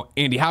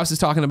 Andy House is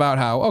talking about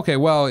how, okay,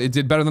 well, it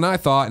did better than I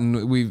thought,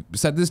 and we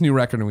set this new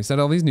record, and we set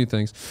all these new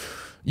things.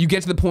 You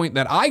get to the point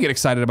that I get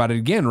excited about it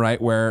again,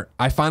 right? Where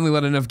I finally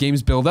let enough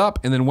games build up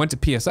and then went to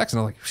PSX and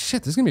I'm like,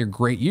 shit, this is going to be a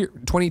great year.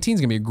 2018 is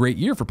going to be a great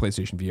year for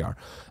PlayStation VR.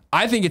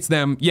 I think it's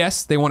them,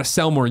 yes, they want to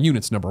sell more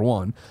units, number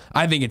one.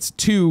 I think it's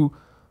 2,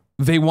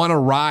 they want to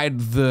ride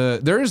the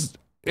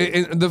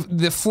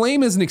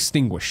flame isn't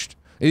extinguished.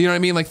 You know what I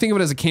mean? Like, think of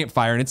it as a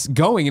campfire, and it's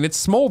going, and it's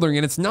smoldering,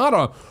 and it's not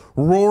a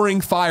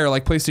roaring fire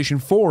like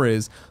PlayStation 4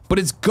 is, but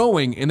it's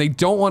going, and they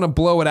don't want to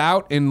blow it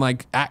out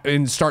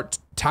and start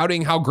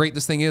touting how great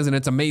this thing is, and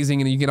it's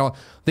amazing, and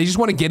they just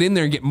want to get in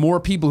there and get more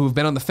people who've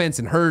been on the fence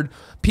and heard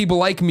people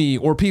like me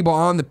or people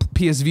on the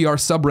PSVR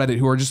subreddit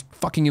who are just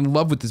fucking in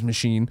love with this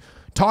machine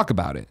talk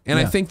about it. And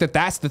I think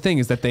that's the thing,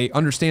 is that they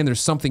understand there's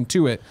something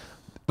to it.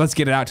 Let's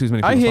get it out to as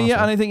many people as possible. I hear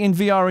you, and I think in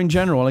VR in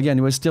general,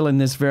 again, we're still in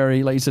this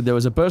very, like you said, there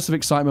was a burst of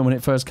excitement when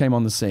it first came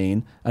on the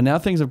scene, and now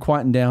things have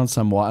quietened down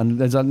somewhat, and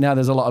now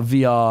there's a lot of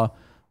VR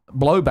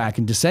blowback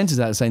and dissenters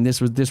out saying this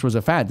was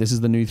a fad, this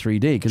is the new 3D,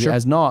 because it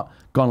has not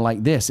gone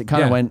like this. It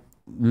kind of went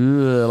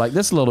like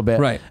this a little bit.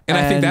 Right, and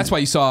I think that's why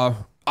you saw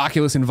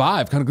Oculus and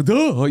Vive kind of go,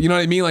 duh, you know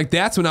what I mean? Like,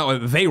 that's not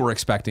what they were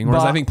expecting.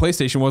 Whereas I think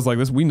PlayStation was like,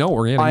 this, we know what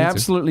we're getting into. I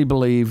absolutely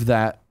believe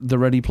that the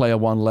Ready Player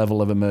One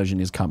level of immersion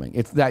is coming.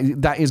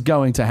 That is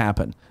going to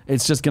happen.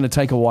 It's just going to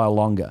take a while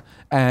longer.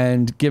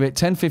 And give it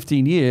 10,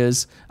 15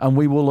 years, and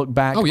we will look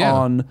back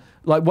on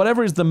like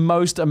whatever is the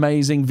most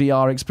amazing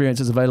VR experience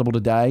that's available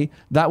today,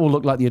 that will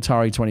look like the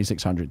Atari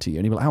 2600 to you.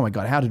 And you'll be like, oh my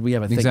God, how did we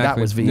ever think that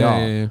was VR?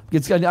 Yeah.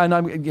 It's, and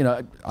I'm, you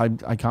know,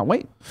 I can't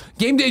wait.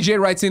 Game Day J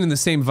writes in the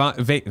same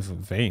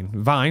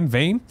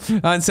vein,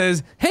 and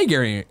says, hey,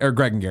 Gary, or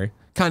Greg and Gary,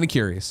 kind of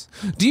curious.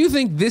 Do you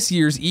think this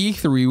year's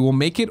E3 will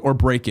make it or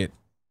break it?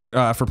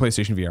 For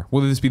PlayStation VR.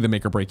 Will this be the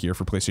make or break year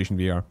for PlayStation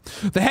VR?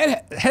 The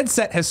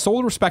headset has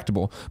sold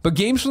respectable, but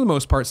games for the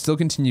most part still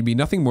continue to be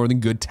nothing more than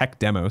good tech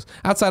demos,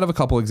 outside of a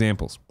couple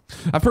examples.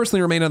 I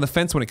personally remain on the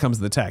fence when it comes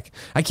to the tech.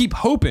 I keep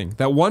hoping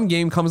that one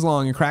game comes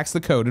along and cracks the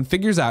code and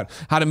figures out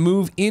how to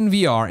move in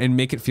VR and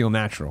make it feel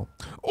natural.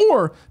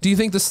 Or do you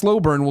think the slow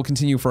burn will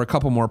continue for a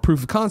couple more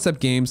proof of concept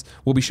games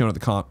will be shown at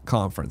the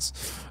conference?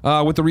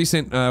 With the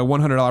recent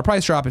 $100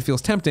 price drop, it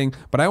feels tempting,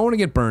 but I don't want to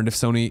get burned if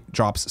Sony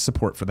drops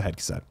support for the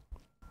headset.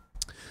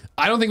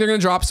 I don't think they're going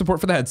to drop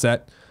support for the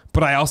headset,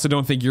 but I also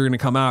don't think you're going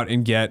to come out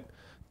and get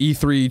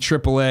E3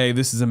 AAA.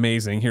 This is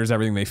amazing. Here's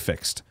everything they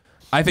fixed.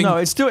 I think no,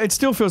 it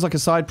still feels like a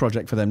side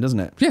project for them, doesn't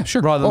it? Yeah,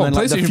 sure. Rather than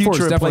like the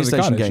future of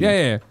PlayStation gaming.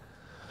 Yeah.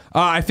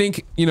 I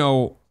think, you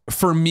know,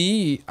 for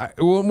me,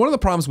 one of the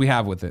problems we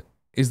have with it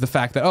is the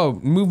fact that,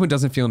 movement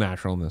doesn't feel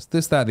natural in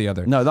this, that, the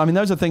other. No, I mean,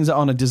 those are things that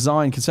on a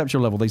design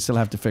conceptual level they still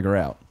have to figure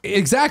out.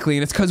 Exactly,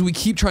 and it's because we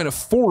keep trying to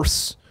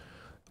force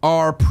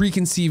our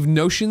preconceived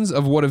notions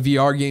of what a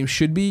VR game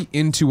should be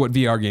into what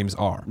VR games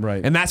are.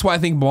 Right. And that's why I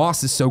think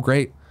Moss is so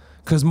great.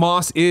 Because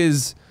Moss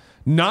is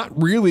not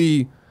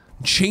really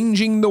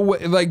changing the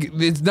way, like,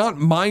 it's not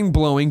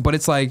mind-blowing, but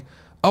it's like,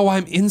 oh,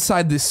 I'm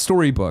inside this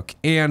storybook,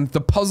 and the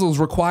puzzles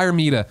require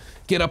me to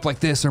get up like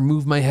this or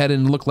move my head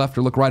and look left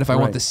or look right if I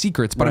want the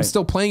secrets, but I'm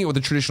still playing it with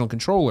a traditional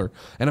controller,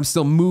 and I'm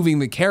still moving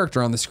the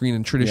character on the screen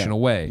in a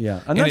traditional way.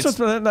 Yeah, and that's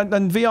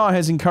and VR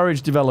has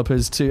encouraged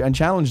developers to, and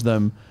challenged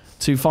them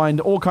to find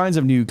all kinds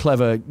of new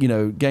clever, you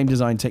know, game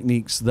design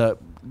techniques that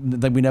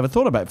we never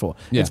thought about before.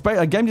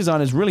 Yeah. Game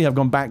designers really have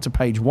gone back to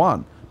page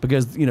one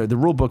because, you know, the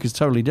rule book is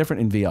totally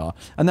different in VR.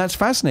 And that's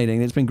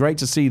fascinating. It's been great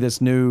to see this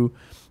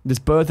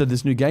birth of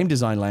this new game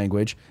design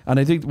language. And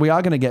I think we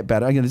are going to get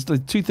better. Again, there's the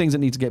two things that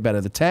need to get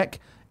better: the tech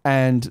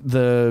and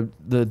the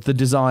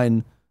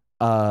design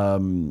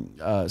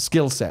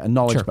skill set and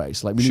knowledge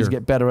base. Like we need to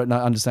get better at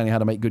understanding how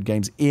to make good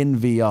games in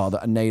VR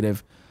that are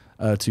native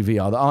to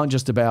VR, that aren't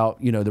just about,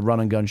 you know, the run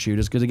and gun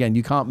shooters, because again,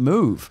 you can't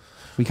move.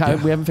 We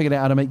haven't figured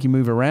out how to make you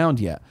move around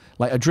yet.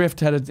 Like Adrift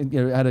had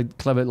a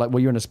clever, like, well,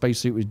 you're in a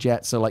spacesuit with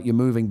jets, so like you're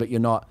moving, but you're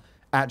not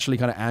actually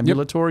kind of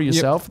ambulatory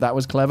yourself. That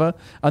was clever.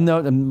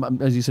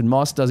 And as you said,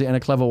 Moss does it in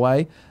a clever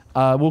way.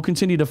 We'll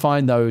continue to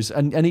find those,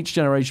 and each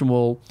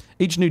generation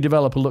each new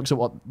developer looks at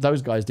what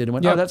those guys did and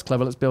went, oh, that's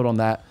clever, let's build on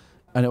that.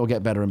 And it will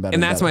get better and better.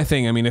 And that's my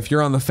thing. I mean, if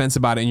you're on the fence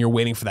about it and you're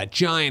waiting for that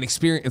giant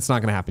experience, it's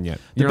not going to happen yet.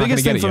 The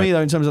biggest thing for me,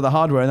 though, in terms of the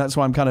hardware, and that's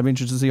why I'm kind of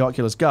interested to see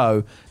Oculus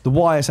go, the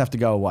wires have to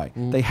go away.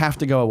 They have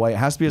to go away. It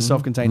has to be a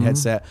self-contained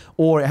headset,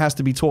 or it has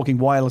to be talking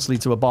wirelessly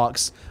to a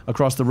box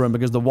across the room,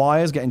 because the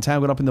wires, getting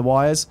tangled up in the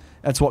wires,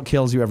 that's what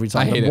kills you every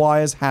time. I hate the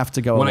wires have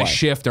to go away. When I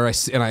shift or you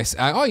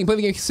can play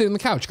the game, sit on the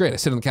couch. Great. I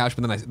sit on the couch,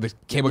 but then the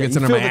cable gets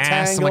under my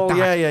ass. I'm like,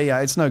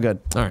 yeah. It's no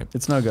good. All right.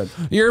 It's no good.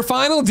 Your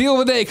final deal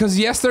of the day, because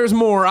yes, there's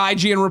more.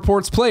 IGN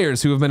reports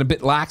players who have been a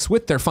bit lax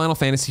with their Final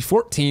Fantasy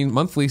XIV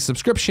monthly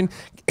subscription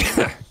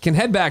can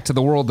head back to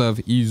the world of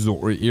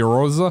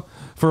Erosa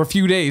for a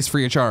few days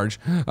free of charge.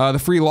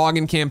 The free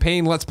login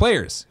campaign lets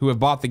players who have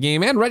bought the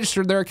game and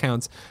registered their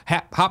accounts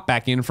hop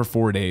back in for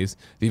 4 days.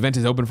 The event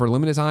is open for a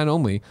limited time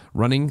only,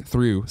 running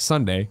through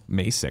Sunday,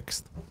 May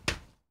 6th.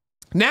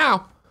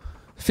 Now,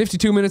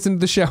 52 minutes into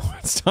the show,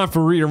 it's time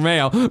for Reader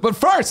Mail. But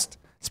first,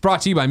 it's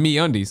brought to you by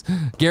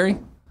MeUndies. Gary,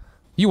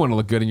 you want to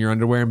look good in your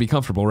underwear and be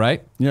comfortable,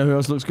 right? You know who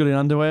else looks good in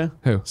underwear?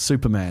 Who?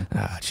 Superman.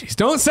 Ah, jeez.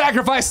 Don't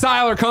sacrifice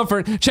style or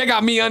comfort. Check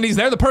out MeUndies.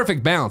 They're the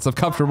perfect balance of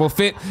comfortable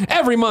fit.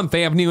 Every month,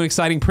 they have new and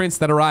exciting prints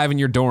that arrive at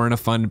your door in a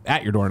fun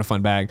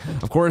bag.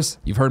 Of course,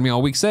 you've heard me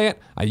all week say it.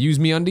 I use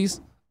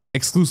MeUndies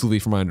exclusively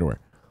for my underwear.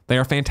 They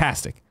are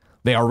fantastic.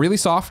 They are really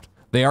soft.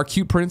 They are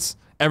cute prints.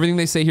 Everything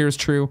they say here is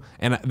true,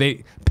 and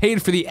they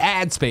paid for the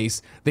ad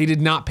space. They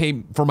did not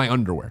pay for my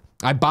underwear.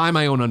 I buy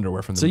my own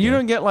underwear from them. So you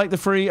don't get like the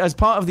free, as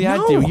part of the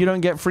ad deal, you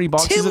don't get free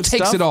boxes of stuff? Tim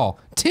takes it all.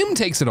 Tim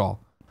takes it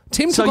all.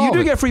 So you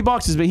do get free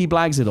boxes, but he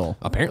blags it all.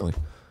 Apparently.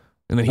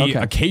 And then he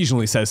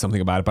occasionally says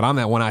something about it, but I'm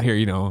that one out here,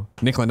 you know,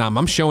 nickel and dime.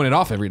 I'm showing it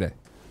off every day.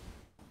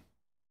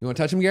 You want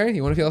to touch him, Gary?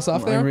 You want to feel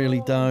soft there? I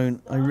really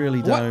don't.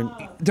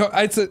 Look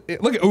at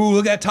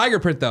that tiger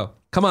print, though.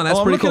 Come on, that's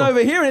pretty cool. I'm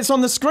looking over here and it's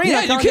on the screen.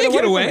 Yeah, you can't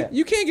get away.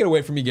 You can't get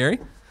away from me, Gary.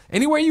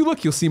 Anywhere you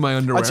look, you'll see my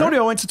underwear. I told you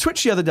I went to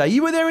Twitch the other day.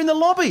 You were there in the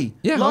lobby.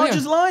 Yeah, large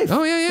as life.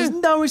 Oh, yeah. There's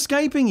no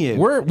escaping you.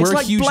 We're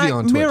like hugely Black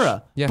on Twitch.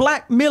 Mirror. Yeah.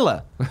 Black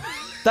Miller.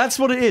 That's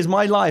what it is.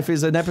 My life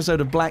is an episode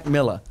of Black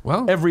Miller.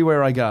 Well,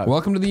 everywhere I go.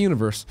 Welcome to the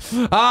universe.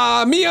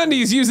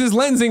 MeUndies uses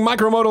lensing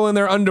micromodal in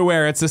their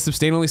underwear. It's a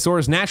sustainably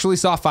sourced, naturally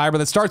soft fiber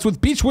that starts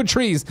with beechwood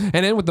trees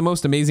and ends with the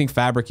most amazing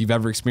fabric you've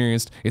ever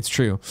experienced. It's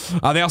true.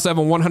 They also have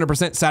a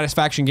 100%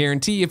 satisfaction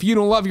guarantee. If you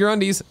don't love your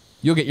undies,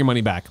 you'll get your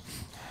money back.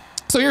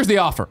 So here's the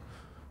offer.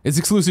 It's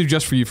exclusive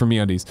just for you from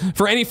MeUndies.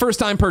 For any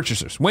first-time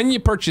purchasers, when you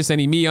purchase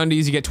any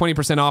MeUndies, you get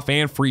 20% off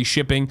and free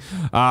shipping.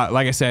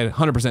 Like I said,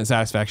 100%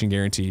 satisfaction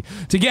guarantee.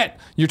 To get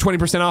your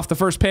 20% off the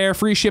first pair,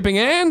 free shipping,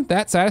 and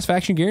that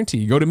satisfaction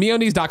guarantee, go to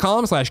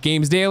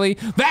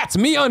MeUndies.com/GamesDaily. That's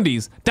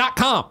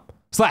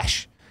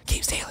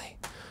MeUndies.com/GamesDaily.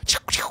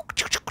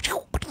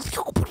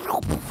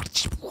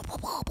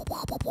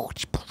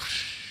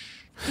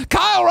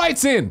 Kyle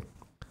writes in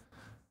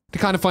to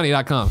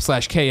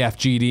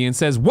kindafunny.com/KFGD and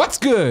says, "What's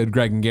good,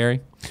 Greg and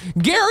Gary?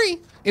 Gary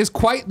is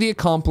quite the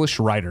accomplished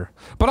writer,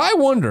 but I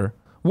wonder,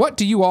 what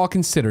do you all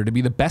consider to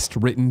be the best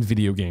written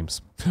video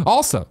games?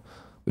 Also,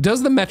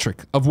 does the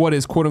metric of what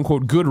is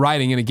quote-unquote good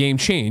writing in a game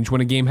change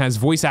when a game has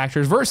voice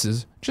actors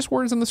versus just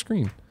words on the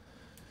screen?"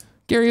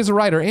 Gary is a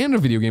writer and a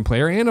video game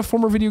player and a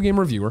former video game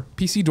reviewer.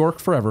 PC dork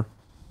forever.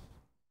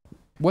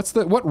 What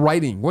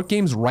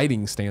game's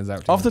writing stands out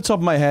to you? Off the top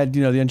of my head,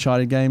 the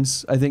Uncharted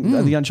games. I think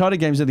the Uncharted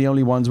games are the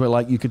only ones where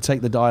like you could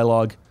take the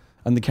dialogue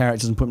and the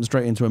characters and put them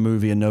straight into a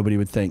movie and nobody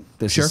would think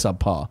this is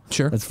subpar.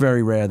 Sure. It's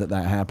very rare that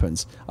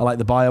happens. I like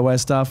the BioWare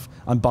stuff.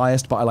 I'm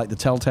biased, but I like the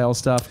Telltale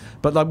stuff.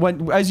 But like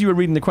as you were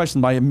reading the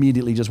question, I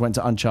immediately just went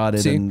to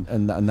Uncharted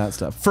and that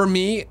stuff. For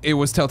me, it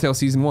was Telltale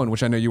Season 1,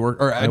 which I know you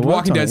worked, or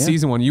Walking Dead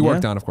Season 1, you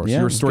worked on, of course. You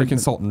were a story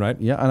consultant, right?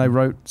 Yeah, and I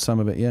wrote some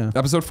of it, yeah.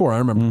 Episode 4, I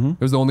remember. It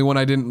was the only one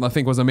I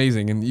think was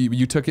amazing, and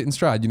you took it in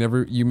stride. You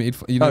never. You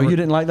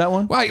didn't like that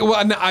one? Well, I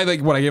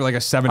gave it like a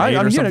 7, 8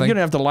 or something. You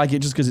don't have to like it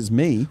just because it's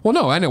me. Well,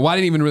 no, I know. Well, I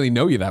didn't even really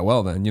know you that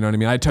well then. You know what I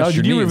mean? I touched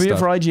your knee and stuff. Did you review it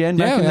for IGN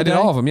back in the I did day?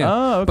 all of them, yeah.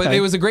 Oh, okay. But it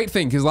was a great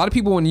thing, because a lot of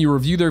people, when you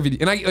review their video,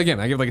 and I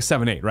give like a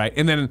 7, 8, right?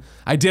 And then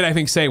I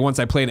think, say, once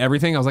I played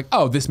everything, I was like,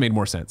 oh, this made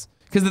more sense.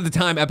 Because at the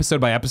time, episode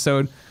by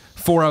episode,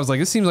 4, I was like,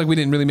 this seems like we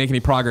didn't really make any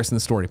progress in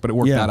the story, but it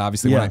worked out,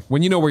 obviously.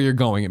 When you know where you're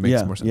going, it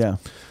makes more sense. Yeah.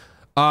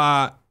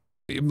 A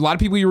lot of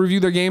people, you review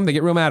their game, they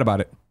get real mad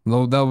about it.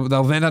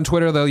 They'll vent on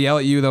Twitter, they'll yell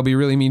at you, they'll be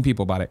really mean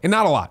people about it. And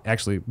not a lot,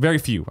 actually. Very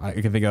few I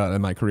can think of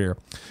in my career.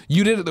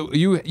 You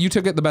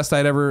took it the best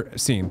I'd ever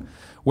seen.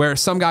 Where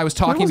some guy was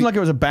talking. It wasn't like it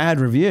was a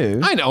bad review.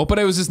 I know, but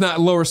it was just not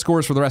lower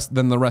scores for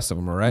than the rest of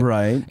them, right?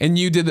 Right. And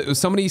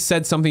somebody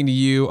said something to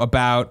you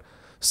about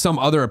some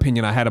other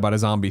opinion I had about a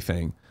zombie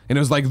thing. And it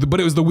was like, but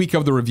it was the week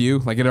of the review,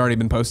 like it had already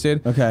been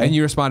posted. Okay. And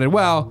you responded,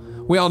 well,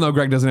 we all know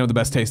Greg doesn't have the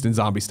best taste in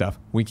zombie stuff.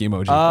 Winky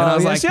emoji. And I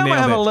was like, see, I might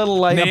have a little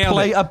like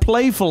a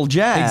playful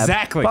jab.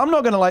 Exactly. But I'm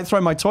not going to like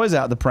throw my toys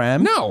out the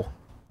pram. No.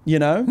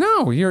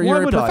 No, you're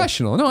a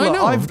professional. No, look, I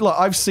know.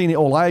 I've seen it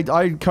all.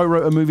 I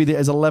co-wrote a movie that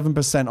is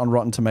 11% on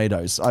Rotten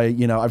Tomatoes.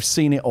 I've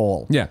seen it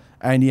all. Yeah.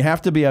 And you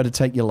have to be able to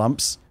take your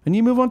lumps and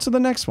you move on to the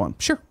next one.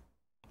 Sure.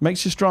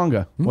 Makes you stronger.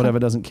 Okay. Whatever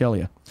doesn't kill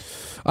you.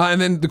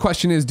 And then the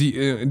question is,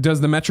 does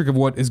the metric of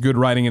what is good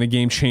writing in a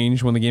game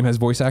change when the game has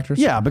voice actors?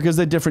 Yeah, because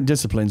they're different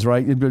disciplines,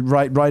 right?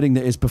 Writing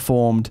that is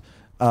performed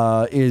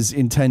is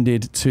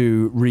intended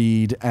to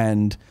read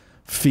and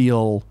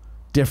feel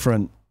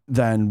different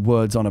than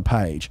words on a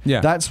page. Yeah.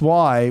 That's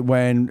why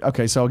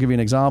so I'll give you an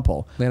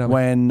example.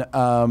 When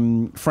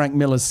Frank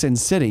Miller's Sin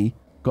City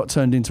got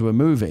turned into a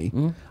movie,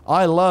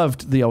 I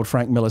loved the old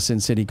Frank Miller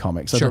Sin City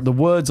comics. I thought the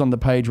words on the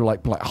page were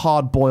like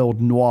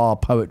hard-boiled noir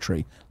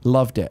poetry.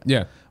 Loved it.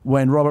 Yeah.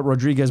 When Robert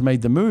Rodriguez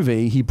made the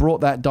movie, he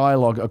brought that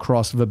dialogue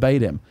across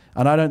verbatim.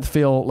 And I don't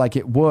feel like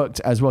it worked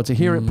as well. To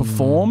hear it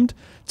performed,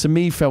 to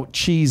me, felt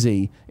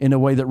cheesy in a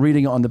way that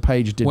reading it on the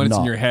page did not. When it's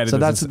in your head. So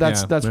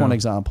that's one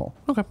example.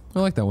 Okay, I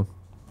like that one.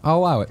 I'll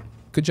allow it.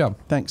 Good job.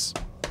 Thanks.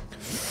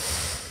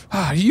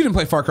 You didn't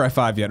play Far Cry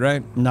 5 yet,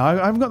 right? No,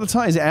 I haven't got the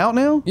time. Is it out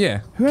now?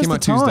 Yeah. Who has Came the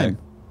out time?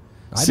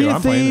 Tuesday. Sea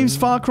of Thieves,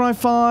 Far Cry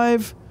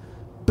 5,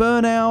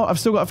 Burnout. I've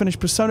still got to finish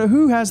Persona.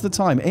 Who has the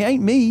time? It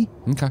ain't me.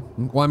 Okay.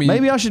 Well, I mean,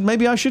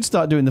 maybe I should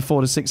start doing the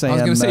 4 to 6 a.m. I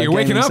was going to say, you're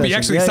waking up. You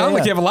actually sound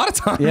like you have a lot of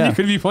time. Yeah. You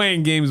could be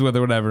playing games with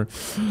or whatever.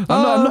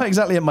 I'm not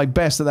exactly at my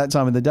best at that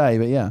time of the day,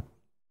 but yeah.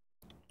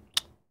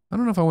 I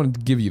don't know if I wanted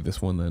to give you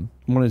this one then.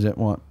 What is it?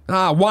 What?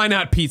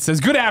 WhyNotPete says,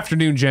 good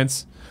afternoon,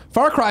 gents.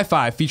 Far Cry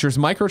 5 features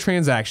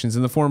microtransactions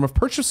in the form of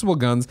purchasable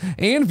guns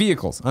and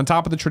vehicles on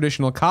top of the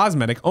traditional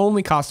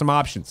cosmetic-only custom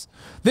options.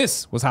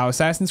 This was how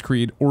Assassin's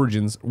Creed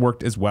Origins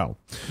worked as well.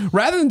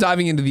 Rather than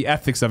diving into the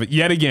ethics of it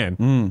yet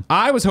again,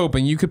 I was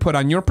hoping you could put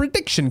on your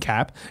prediction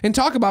cap and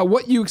talk about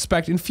what you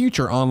expect in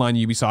future online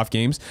Ubisoft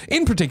games,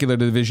 in particular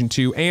The Division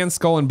 2 and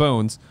Skull and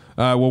Bones,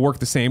 will work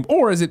the same,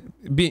 or is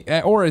it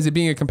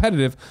being a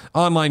competitive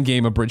online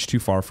game a bridge too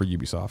far for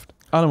Ubisoft?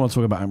 I don't want to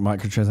talk about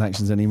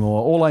microtransactions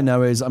anymore. All I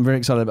know is I'm very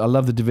excited. I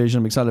love The Division.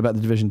 I'm excited about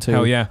The Division 2.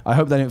 Hell yeah. I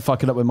hope they don't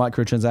fuck it up with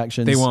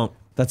microtransactions. They won't.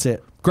 That's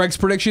it. Greg's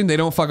prediction, they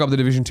don't fuck up The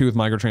Division 2 with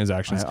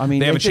microtransactions. I mean,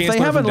 they have if they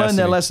haven't learned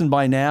their lesson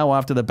by now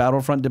after the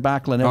Battlefront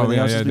debacle and everything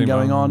else that's been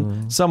going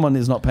on, someone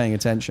is not paying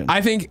attention. I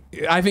think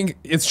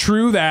it's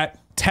true that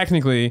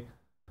technically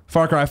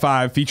Far Cry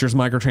 5 features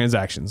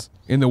microtransactions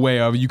in the way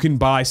of you can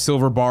buy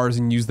silver bars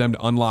and use them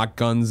to unlock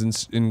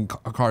guns and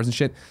cars and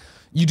shit.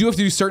 You do have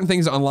to do certain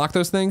things to unlock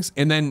those things,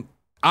 and then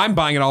I'm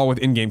buying it all with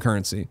in-game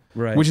currency,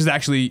 which is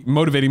actually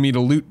motivating me to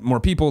loot more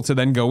people to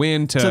then go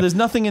in to... So there's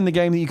nothing in the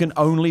game that you can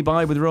only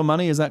buy with real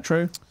money, is that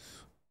true?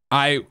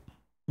 I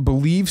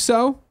believe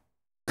so.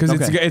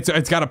 Because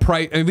it's got a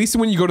price. At least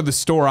when you go to the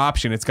store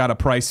option, it's got a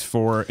price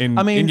for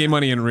in-game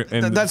money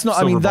and that's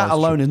not. I mean, that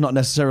alone is not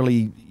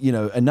necessarily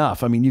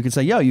enough. I mean, you could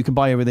say you can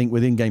buy everything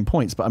with in-game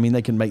points, but I mean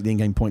they can make the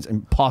in-game points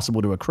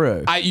impossible to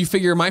accrue. You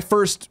figure my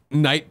first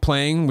night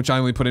playing, which I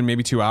only put in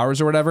maybe 2 hours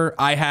or whatever,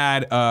 I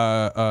had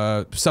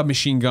a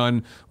submachine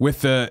gun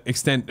with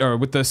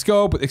the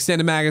scope,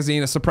 extended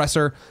magazine, a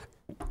suppressor,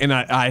 and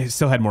I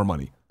still had more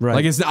money.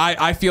 Right. Like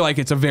I feel like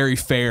it's a very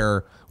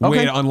fair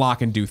way to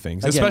unlock and do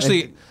things,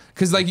 especially.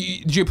 Because, like,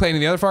 did you play any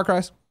of the other Far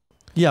Cry's?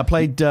 Yeah, I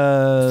played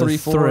 3,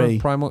 4,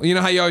 Primal. You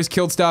know how you always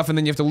killed stuff and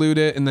then you have to loot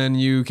it and then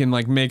you can,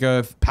 like, make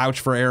a pouch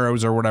for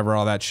arrows or whatever,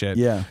 all that shit.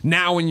 Yeah.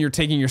 Now when you're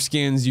taking your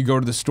skins, you go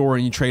to the store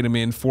and you trade them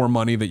in for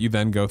money that you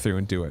then go through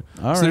and do it.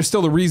 All so right. there's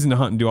still the reason to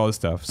hunt and do all this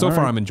stuff. So All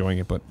far right. I'm enjoying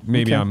it, but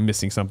maybe I'm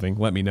missing something.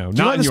 Let me know.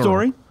 Do you like the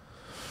story?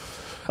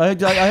 I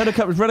read a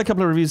couple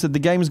of reviews that the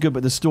game is good,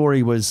 but the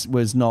story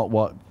was not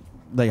what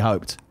they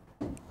hoped.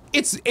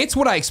 It's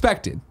what I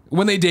expected.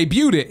 When they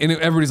debuted it, and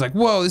everybody's like,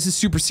 whoa, this is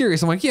super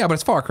serious. I'm like, yeah, but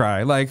it's Far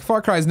Cry. Like,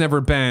 Far Cry's never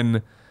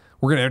been,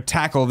 we're going to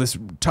tackle this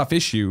tough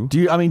issue. Do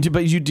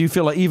you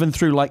feel like even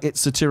through like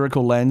its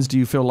satirical lens, do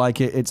you feel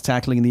like it's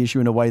tackling the issue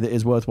in a way that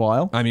is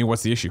worthwhile? I mean,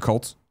 what's the issue?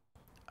 Cults?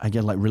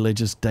 Again, like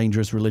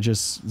dangerous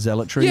religious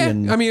zealotry. Yeah,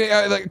 and, I mean,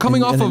 like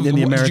coming off of in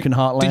the American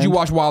heartland. Did you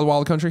watch Wild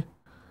Wild Country?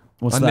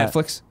 What's on that?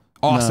 Netflix?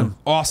 Awesome,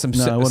 awesome.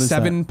 No, what is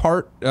that?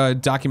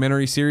 7-part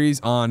documentary series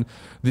on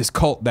this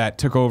cult that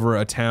took over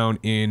a town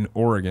in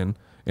Oregon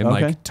and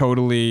like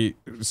totally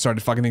started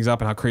fucking things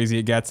up and how crazy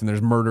it gets, and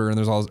there's murder and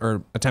there's all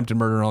or attempted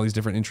murder and all these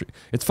different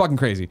it's fucking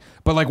crazy.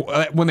 But like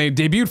when they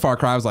debuted Far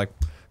Cry, I was like,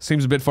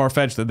 seems a bit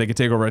far-fetched that they could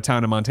take over a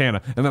town in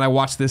Montana. And then I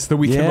watched this the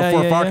weekend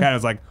before Far Cry. I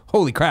was like,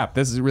 holy crap,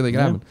 this is really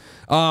gonna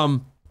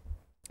happen.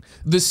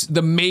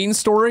 The main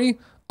story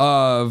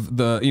of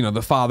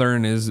the father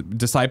and his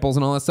disciples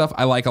and all that stuff,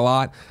 I like a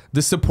lot.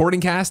 The supporting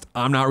cast,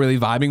 I'm not really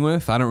vibing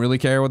with. I don't really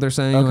care what they're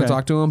saying when I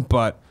talk to them,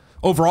 but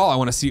overall, I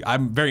want to see.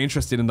 I'm very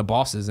interested in the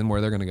bosses and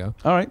where they're going to go.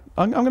 All right,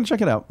 I'm going to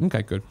check it out.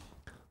 Okay, good.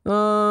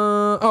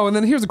 And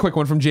then here's a quick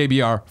one from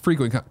JBR,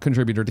 frequent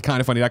contributor to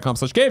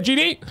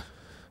kindafunny.com/KFGD.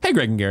 Hey,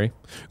 Greg and Gary.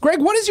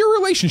 Greg, what is your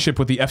relationship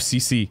with the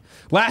FCC?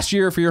 Last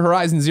year, for your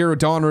Horizon Zero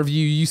Dawn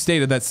review, you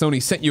stated that Sony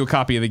sent you a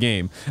copy of the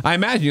game. I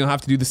imagine you'll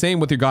have to do the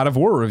same with your God of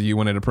War review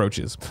when it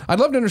approaches.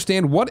 I'd love to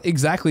understand what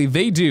exactly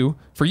they do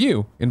for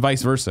you and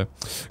vice versa.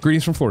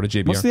 Greetings from Florida,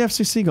 JBR. What's the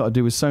FCC got to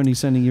do with Sony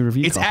sending you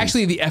review It's copies?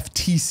 actually the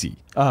FTC.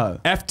 Oh.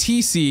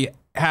 FTC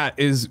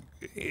is...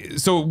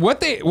 So what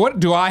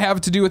do I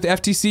have to do with the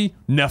FTC?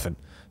 Nothing.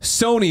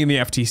 Sony and the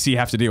FTC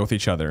have to deal with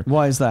each other.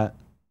 Why is that?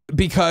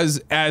 Because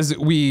as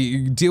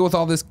we deal with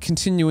all this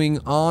continuing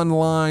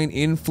online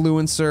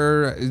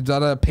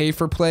influencer, pay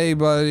for play,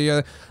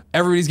 but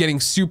everybody's getting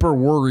super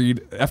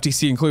worried,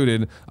 FTC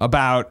included,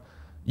 about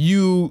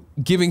you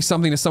giving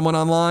something to someone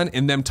online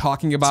and them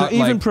talking about. So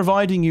even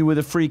providing you with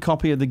a free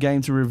copy of the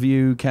game to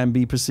review can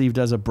be perceived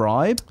as a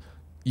bribe?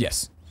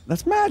 Yes.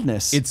 That's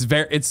madness.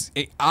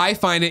 I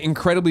find it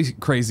incredibly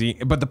crazy,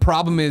 but the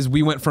problem is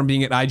we went from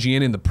being at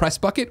IGN in the press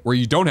bucket, where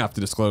you don't have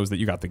to disclose that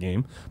you got the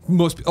game. A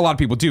lot of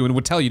people do and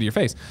would tell you to your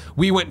face.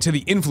 We went to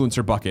the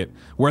influencer bucket,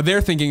 where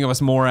they're thinking of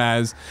us more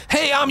as,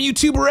 hey, I'm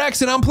YouTuber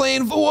X and I'm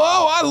playing,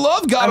 whoa, I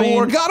love God of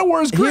War. God of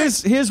War is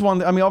great. Here's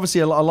one, I mean,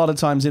 obviously a lot of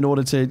times in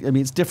order to, I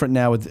mean, it's different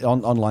now with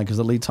online because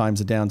the lead times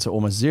are down to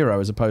almost zero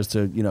as opposed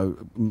to,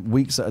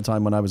 weeks at a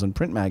time when I was on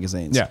print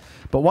magazines. Yeah.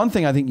 But one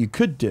thing I think you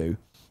could do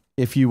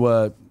if you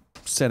were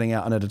setting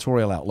out an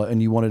editorial outlet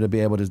and you wanted to be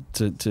able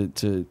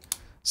to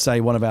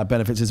say one of our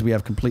benefits is we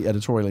have complete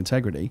editorial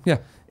integrity. Yeah.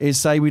 Is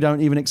say we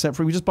don't even accept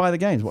free. We just buy the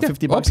games. What, $50 a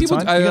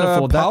time? You can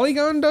afford that.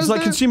 Polygon does it's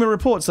like that? Consumer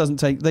Reports doesn't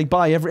take. They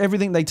buy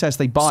everything they test.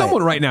 They buy.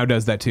 Someone it. right now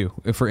does that too.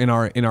 If we're in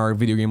our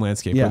video game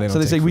landscape. Yeah. Where So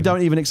they say we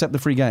don't even accept the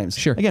free games.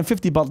 Sure. Again,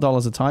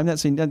 $50 a time.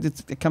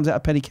 It comes out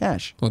of petty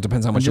cash. Well, it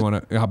depends how much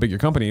how big your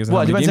company is.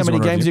 Well, it depends how many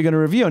games you're going to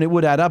review, and it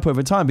would add up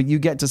over time. But you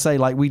get to say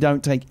like we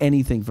don't take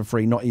anything for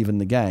free, not even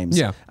the games.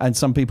 Yeah. And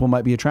some people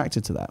might be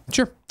attracted to that.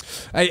 Sure.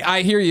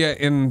 I hear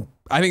you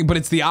I think, but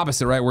it's the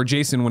opposite, right? Where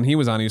Jason, when he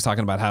was on, he was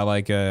talking about how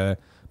like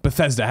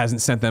Bethesda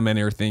hasn't sent them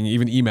anything,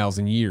 even emails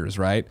in years,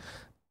 right?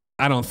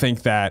 I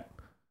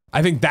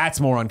think that's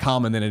more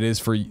uncommon than it is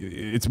for.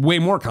 It's way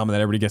more common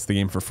that everybody gets the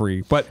game for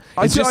free. But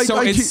it's the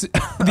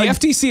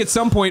FTC at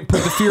some point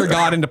put the fear of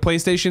God into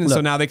PlayStation, and so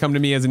now they come to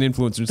me as an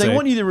influencer. And they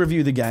want you to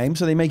review the game,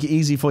 so they make it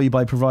easy for you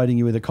by providing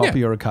you with a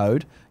copy or a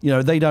code.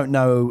 They don't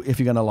know if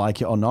you're going to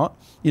like it or not.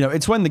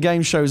 It's when the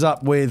game shows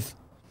up with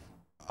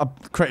a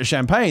crate of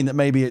champagne that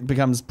maybe it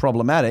becomes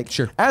problematic.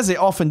 Sure. As it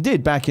often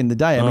did back in the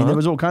day. I mean, there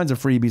was all kinds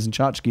of freebies and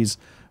tchotchkes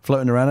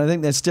floating around. I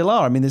think there still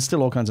are. I mean, there's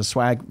still all kinds of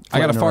swag. I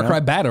got a Far Cry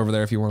bat over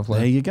there if you want to play.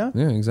 There you go.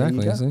 Yeah,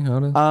 exactly. You See how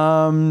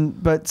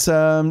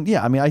to...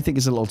 yeah, I mean, I think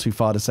it's a little too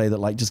far to say that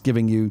like just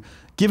giving you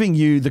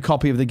the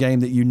copy of the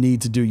game that you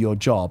need to do your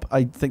job.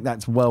 I think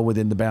that's well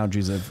within the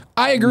boundaries of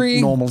I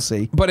agree.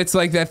 Normalcy. But it's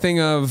like that thing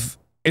of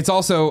it's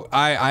also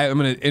I'm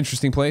in an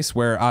interesting place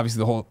where obviously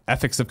the whole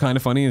ethics of Kinda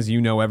Funny is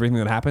everything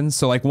that happens.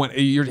 So like when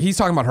he's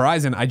talking about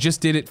Horizon, I just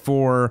did it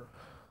for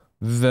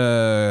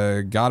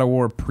the God of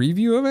War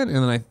preview of it,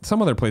 and then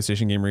some other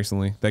PlayStation game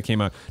recently that came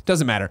out.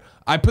 Doesn't matter.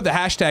 I put the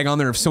hashtag on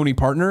there of Sony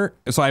partner,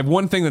 so I have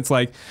one thing that's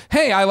like,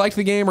 hey, I liked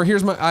the game, or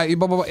here's my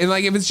blah, blah, blah. And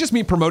like, if it's just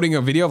me promoting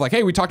a video of like,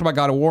 hey, we talked about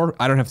God of War,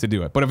 I don't have to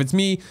do it. But if it's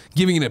me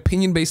giving an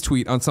opinion-based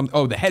tweet on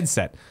the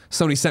headset,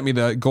 Sony sent me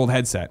the gold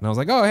headset, and I was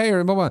like, oh, hey,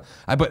 or blah, blah.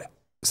 I put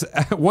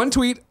one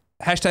tweet,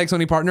 hashtag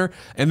Sony partner,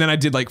 and then I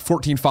did like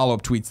 14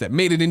 follow-up tweets that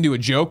made it into a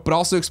joke, but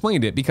also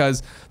explained it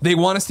because they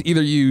want us to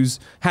either use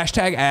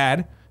hashtag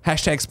ad,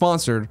 hashtag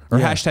sponsored, or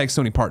hashtag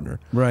Sony partner.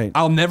 Right.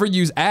 I'll never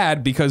use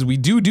ad because we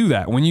do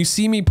that. When you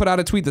see me put out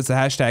a tweet that's a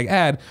hashtag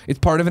ad, it's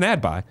part of an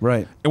ad buy.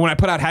 Right. And when I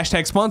put out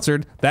hashtag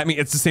sponsored, that means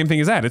it's the same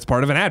thing as ad. It's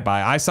part of an ad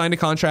buy. I signed a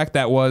contract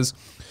that was,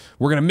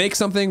 we're going to make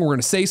something, we're going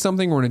to say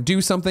something, we're going to do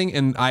something,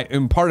 and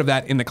part of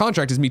that in the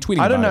contract is me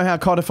tweeting I don't know about it. how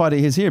codified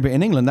it is here, but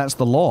in England, that's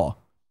the law.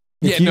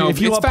 If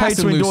you are paid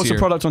to endorse a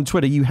product on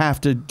Twitter, you have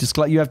to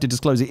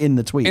disclose it in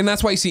the tweet. And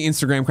that's why you see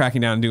Instagram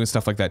cracking down and doing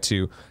stuff like that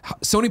too.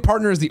 Sony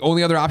partner is the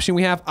only other option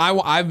we have.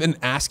 I've been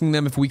asking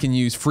them if we can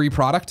use free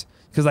product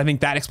because I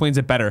think that explains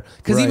it better.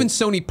 Because even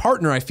Sony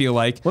partner, I feel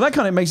like, well, that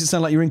kind of makes it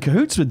sound like you're in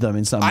cahoots with them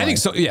in some way. I think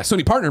so. Yeah,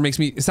 Sony partner makes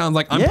me sound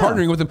like I'm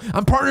partnering with them.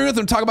 I'm partnering with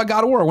them to talk about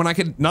God of War when I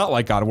could not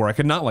like God of War. I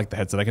could not like the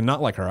headset. I could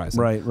not like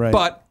Horizon. Right.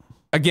 But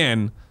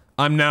again,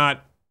 I'm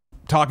not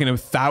talking to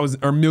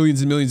thousands or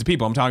millions and millions of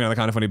people. I'm talking to the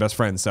Kind of Funny best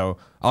friends. So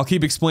I'll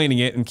keep explaining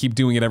it and keep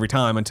doing it every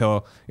time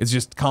until it's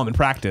just common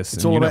practice.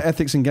 It's all about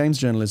ethics and games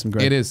journalism,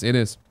 Greg. It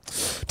is.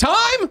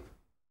 Time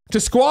to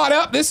squad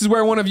up. This is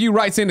where one of you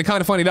writes into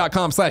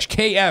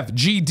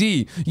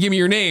kindoffunny.com/KFGD. You give me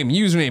your name,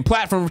 username,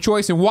 platform of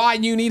choice, and why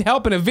you need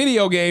help in a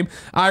video game.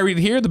 I read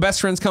it here. The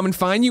best friends come and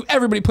find you.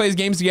 Everybody plays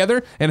games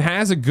together and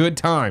has a good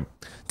time.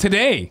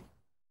 Today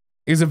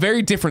is a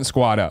very different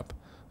squad up.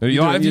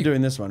 You're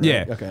doing this one, right?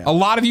 Yeah. Okay. A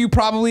lot of you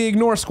probably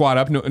ignore squad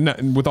up,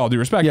 with all due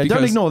respect. Yeah,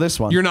 don't ignore this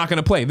one. You're not going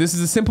to play. This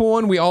is a simple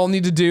one we all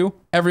need to do.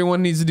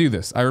 Everyone needs to do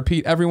this. I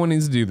repeat, everyone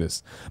needs to do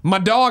this. My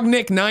dog,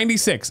 Nick,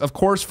 96, of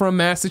course, from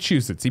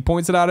Massachusetts. He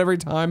points it out every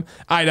time.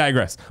 I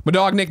digress. My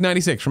dog, Nick,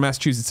 96, from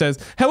Massachusetts says,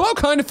 hello,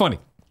 Kind of Funny.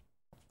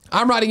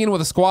 I'm writing in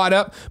with a squad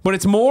up, but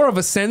it's more of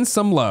a send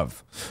some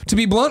love. To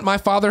be blunt, my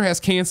father has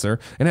cancer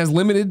and has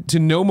limited to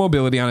no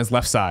mobility on his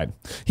left side.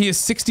 He is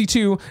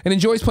 62 and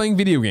enjoys playing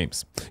video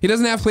games. He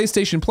doesn't have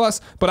PlayStation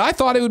Plus, but I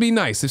thought it would be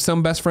nice if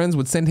some best friends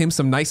would send him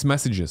some nice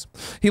messages.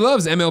 He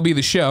loves MLB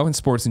The Show and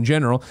sports in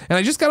general, and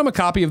I just got him a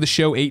copy of The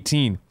Show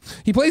 18.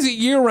 He plays it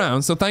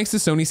year-round, so thanks to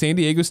Sony San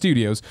Diego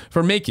Studios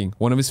for making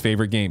one of his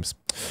favorite games.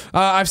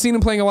 I've seen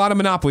him playing a lot of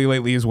Monopoly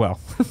lately as well.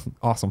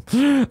 Awesome.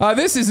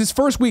 This is his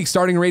first week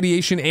starting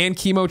radiation and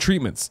chemo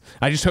treatments.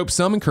 I just hope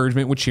some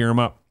encouragement would cheer him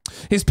up.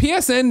 His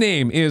PSN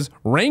name is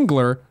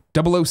Wrangler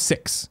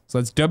 006. So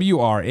that's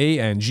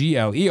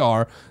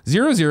WRANGLER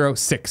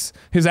 006.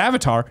 His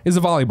avatar is a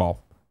volleyball.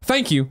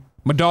 Thank you,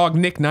 my dog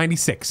Nick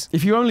 96.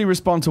 If you only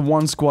respond to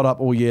one squad up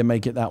all year,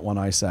 make it that one,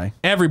 I say.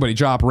 Everybody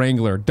drop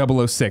Wrangler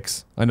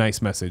 006 a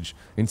nice message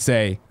and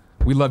say,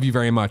 we love you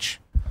very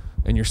much.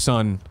 And your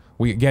son,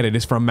 we get it,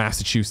 is from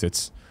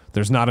Massachusetts.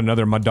 There's not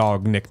another my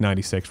dog Nick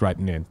 96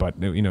 writing in, but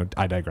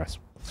I digress.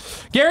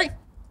 Gary,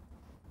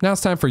 now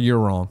it's time for You're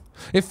Wrong.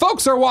 If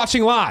folks are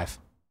watching live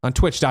on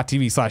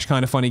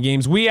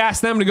twitch.tv/kindoffunnygames, we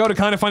ask them to go to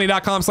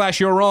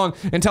kindoffunny.com/you're wrong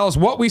and tell us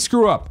what we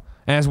screw up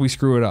as we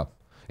screw it up.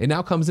 It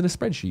now comes in a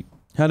spreadsheet.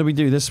 How do we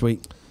do this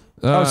week?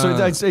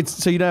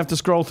 So you don't have to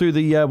scroll through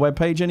the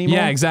webpage anymore?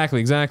 Yeah,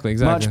 exactly.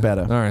 Much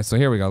better. All right, so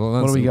here we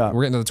go. What do we got?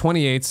 We're getting to the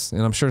 28s,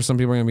 and I'm sure some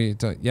people are going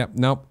to be... yep,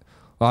 nope.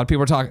 A lot of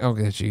people are talking...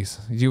 Okay, jeez.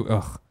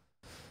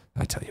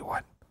 I tell you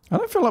what. I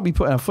don't feel like we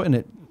put our foot in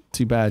it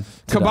too bad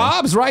today.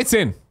 Kebabs writes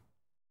in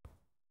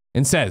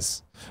and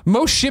says,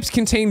 most ships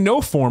contain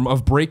no form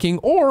of braking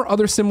or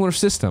other similar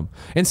system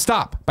and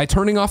stop by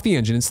turning off the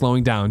engine and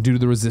slowing down due to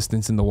the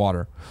resistance in the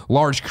water.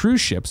 Large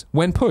cruise ships,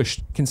 when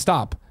pushed, can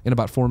stop in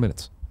about 4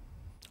 minutes.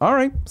 All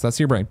right. So that's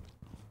your brain.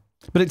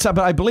 But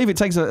I believe it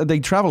takes they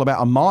travel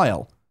about a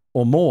mile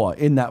or more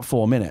in that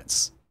 4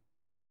 minutes.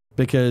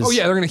 Because... Oh,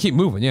 yeah, they're going to keep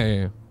moving.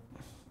 Yeah.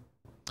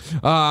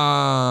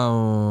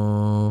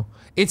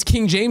 It's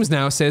King James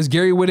now says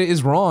Gary Whitta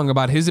is wrong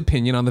about his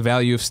opinion on the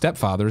value of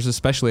stepfathers,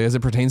 especially as it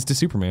pertains to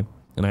Superman.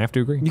 And I have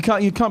to agree. You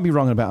can't be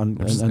wrong about an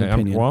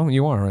opinion. Well,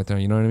 you are right there.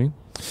 You know what I mean?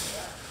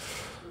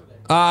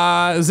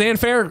 Zan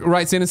Fair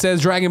writes in and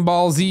says Dragon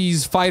Ball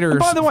Z's fighters. And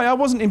by the way, I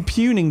wasn't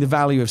impugning the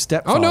value of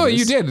stepfathers. Oh no,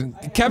 you did.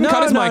 Kevin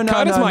cut his mic.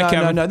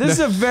 Kevin. No. This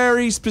is a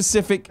very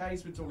specific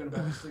case we're talking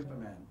about with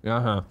Superman.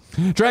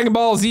 Dragon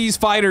Ball Z's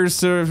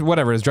fighters, or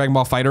whatever it is, Dragon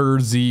Ball Fighter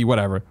Z,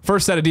 whatever.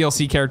 First set of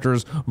DLC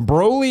characters,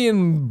 Broly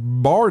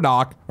and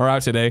Bardock are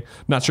out today.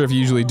 Not sure if you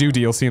usually do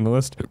DLC in the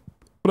list,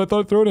 but I thought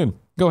I'd throw it in.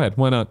 Go ahead,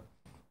 why not?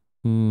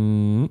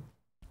 Some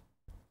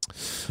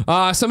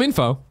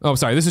info. Oh,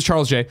 sorry, this is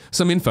Charles J.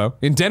 Some info.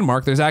 In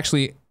Denmark, there's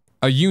actually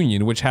a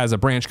union which has a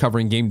branch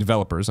covering game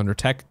developers under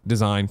tech,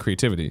 design,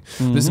 creativity.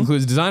 This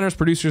includes designers,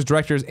 producers,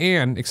 directors,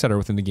 and etc.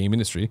 within the game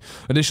industry.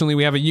 Additionally,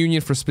 we have a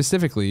union for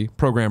specifically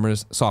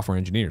programmers, software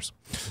engineers.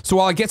 So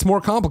while it gets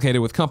more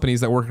complicated with companies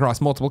that work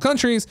across multiple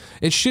countries,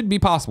 it should be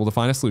possible to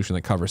find a solution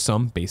that covers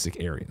some basic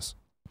areas.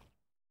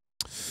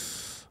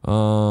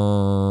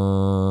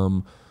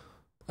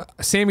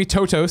 Sammy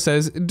Toto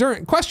says,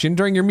 during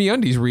your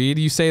MeUndies read,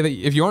 you say that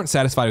if you aren't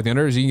satisfied with the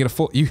underwear,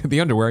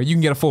 you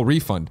can get a full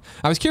refund.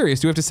 I was curious,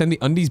 do we have to send the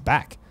undies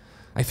back?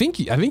 I think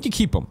you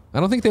keep them. I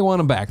don't think they want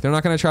them back. They're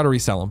not going to try to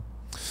resell them.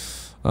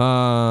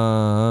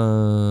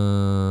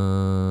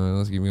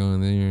 Let's keep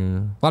going there.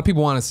 A lot of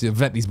people want us to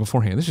vet these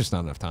beforehand. There's just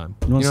not enough time.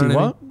 You want to see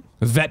what?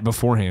 Vet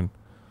beforehand.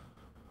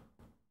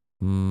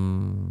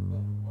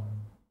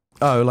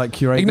 Oh, like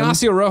curate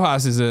Ignacio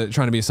Rojas is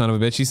trying to be a son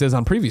of a bitch. He says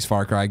on previous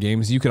Far Cry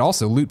games, you could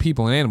also loot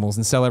people and animals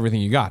and sell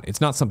everything you got. It's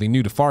not something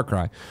new to Far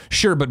Cry.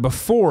 Sure, but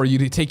before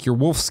you'd take your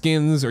wolf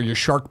skins or your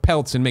shark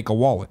pelts and make a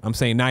wallet. I'm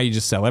saying now you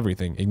just sell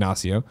everything,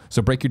 Ignacio.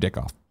 So break your dick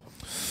off.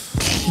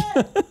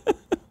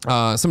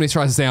 Somebody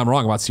tries to say I'm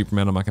wrong about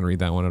Superman. I'm not going to read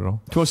that one at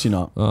all. Of course you're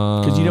not.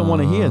 Because you don't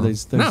want to hear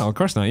those no, of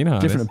course not. You know how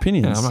different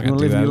opinions. Yeah, I'm not you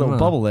want to live in your little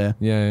bubble there.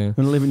 Yeah. You want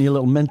to live in your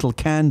little mental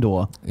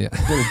candor. Yeah.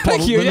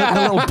 Thank you. Yeah.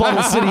 A little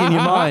bottle city in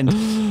your mind.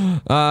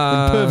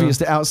 Impervious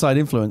to outside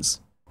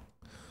influence.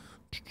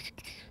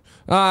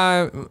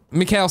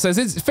 Mikhail says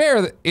it's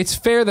fair that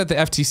the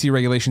FTC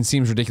regulation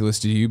seems ridiculous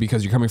to you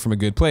because you're coming from a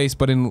good place,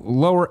 but in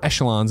lower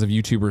echelons of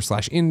YouTubers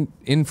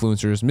 /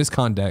 influencers,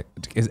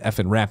 misconduct is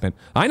effing rampant.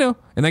 I know,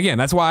 and again,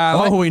 that's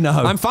why we know.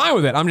 I'm fine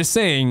with it. I'm just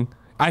saying,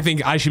 I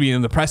think I should be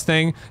in the press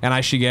thing, and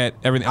I should get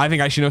everything. I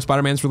think I should know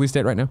Spider-Man's release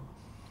date right now.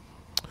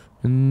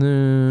 And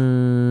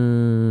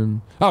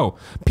then,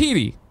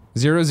 Petey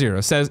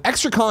 00 says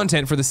extra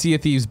content for the Sea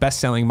of Thieves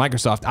best-selling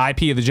Microsoft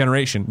IP of this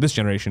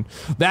generation.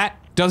 That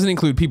doesn't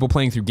include people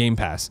playing through Game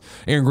Pass.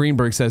 Aaron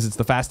Greenberg says it's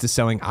the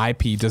fastest-selling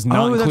IP. Does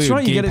not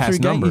include Game Pass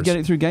numbers. You get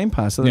it through Game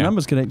Pass, so the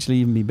numbers could actually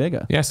even be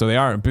bigger. Yeah, so they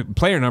are.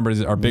 Player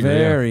numbers are bigger.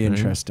 Very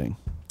interesting.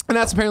 And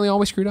that's apparently all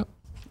we screwed up.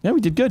 Yeah, we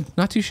did good.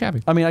 Not too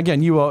shabby. I mean,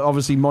 again, you are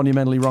obviously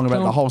monumentally wrong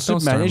about the whole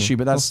Superman issue,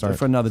 but that's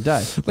for another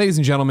day. Ladies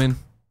and gentlemen,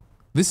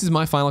 this is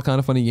my final Kind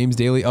of Funny Games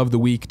Daily of the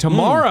week.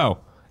 Tomorrow,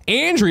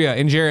 Andrea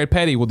and Jared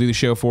Petty will do the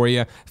show for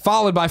you,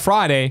 followed by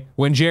Friday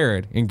when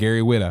Jared and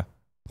Gary Whitta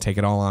take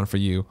it all on for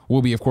you.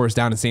 We'll be, of course,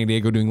 down in San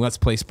Diego doing Let's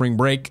Play Spring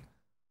Break.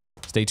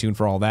 Stay tuned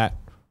for all that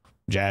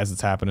jazz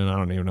that's happening. I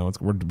don't even know.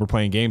 We're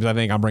playing games, I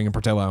think. I'm bringing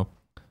Portillo.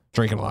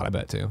 Drinking a lot, I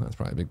bet, too. That's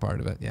probably a big part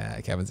of it. Yeah,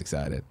 Kevin's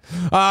excited.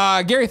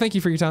 Gary, thank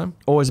you for your time.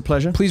 Always a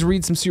pleasure. Please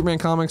read some Superman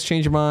comics,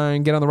 change your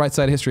mind, get on the right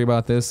side of history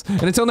about this.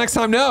 And until next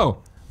time,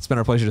 it's been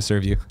our pleasure to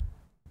serve you.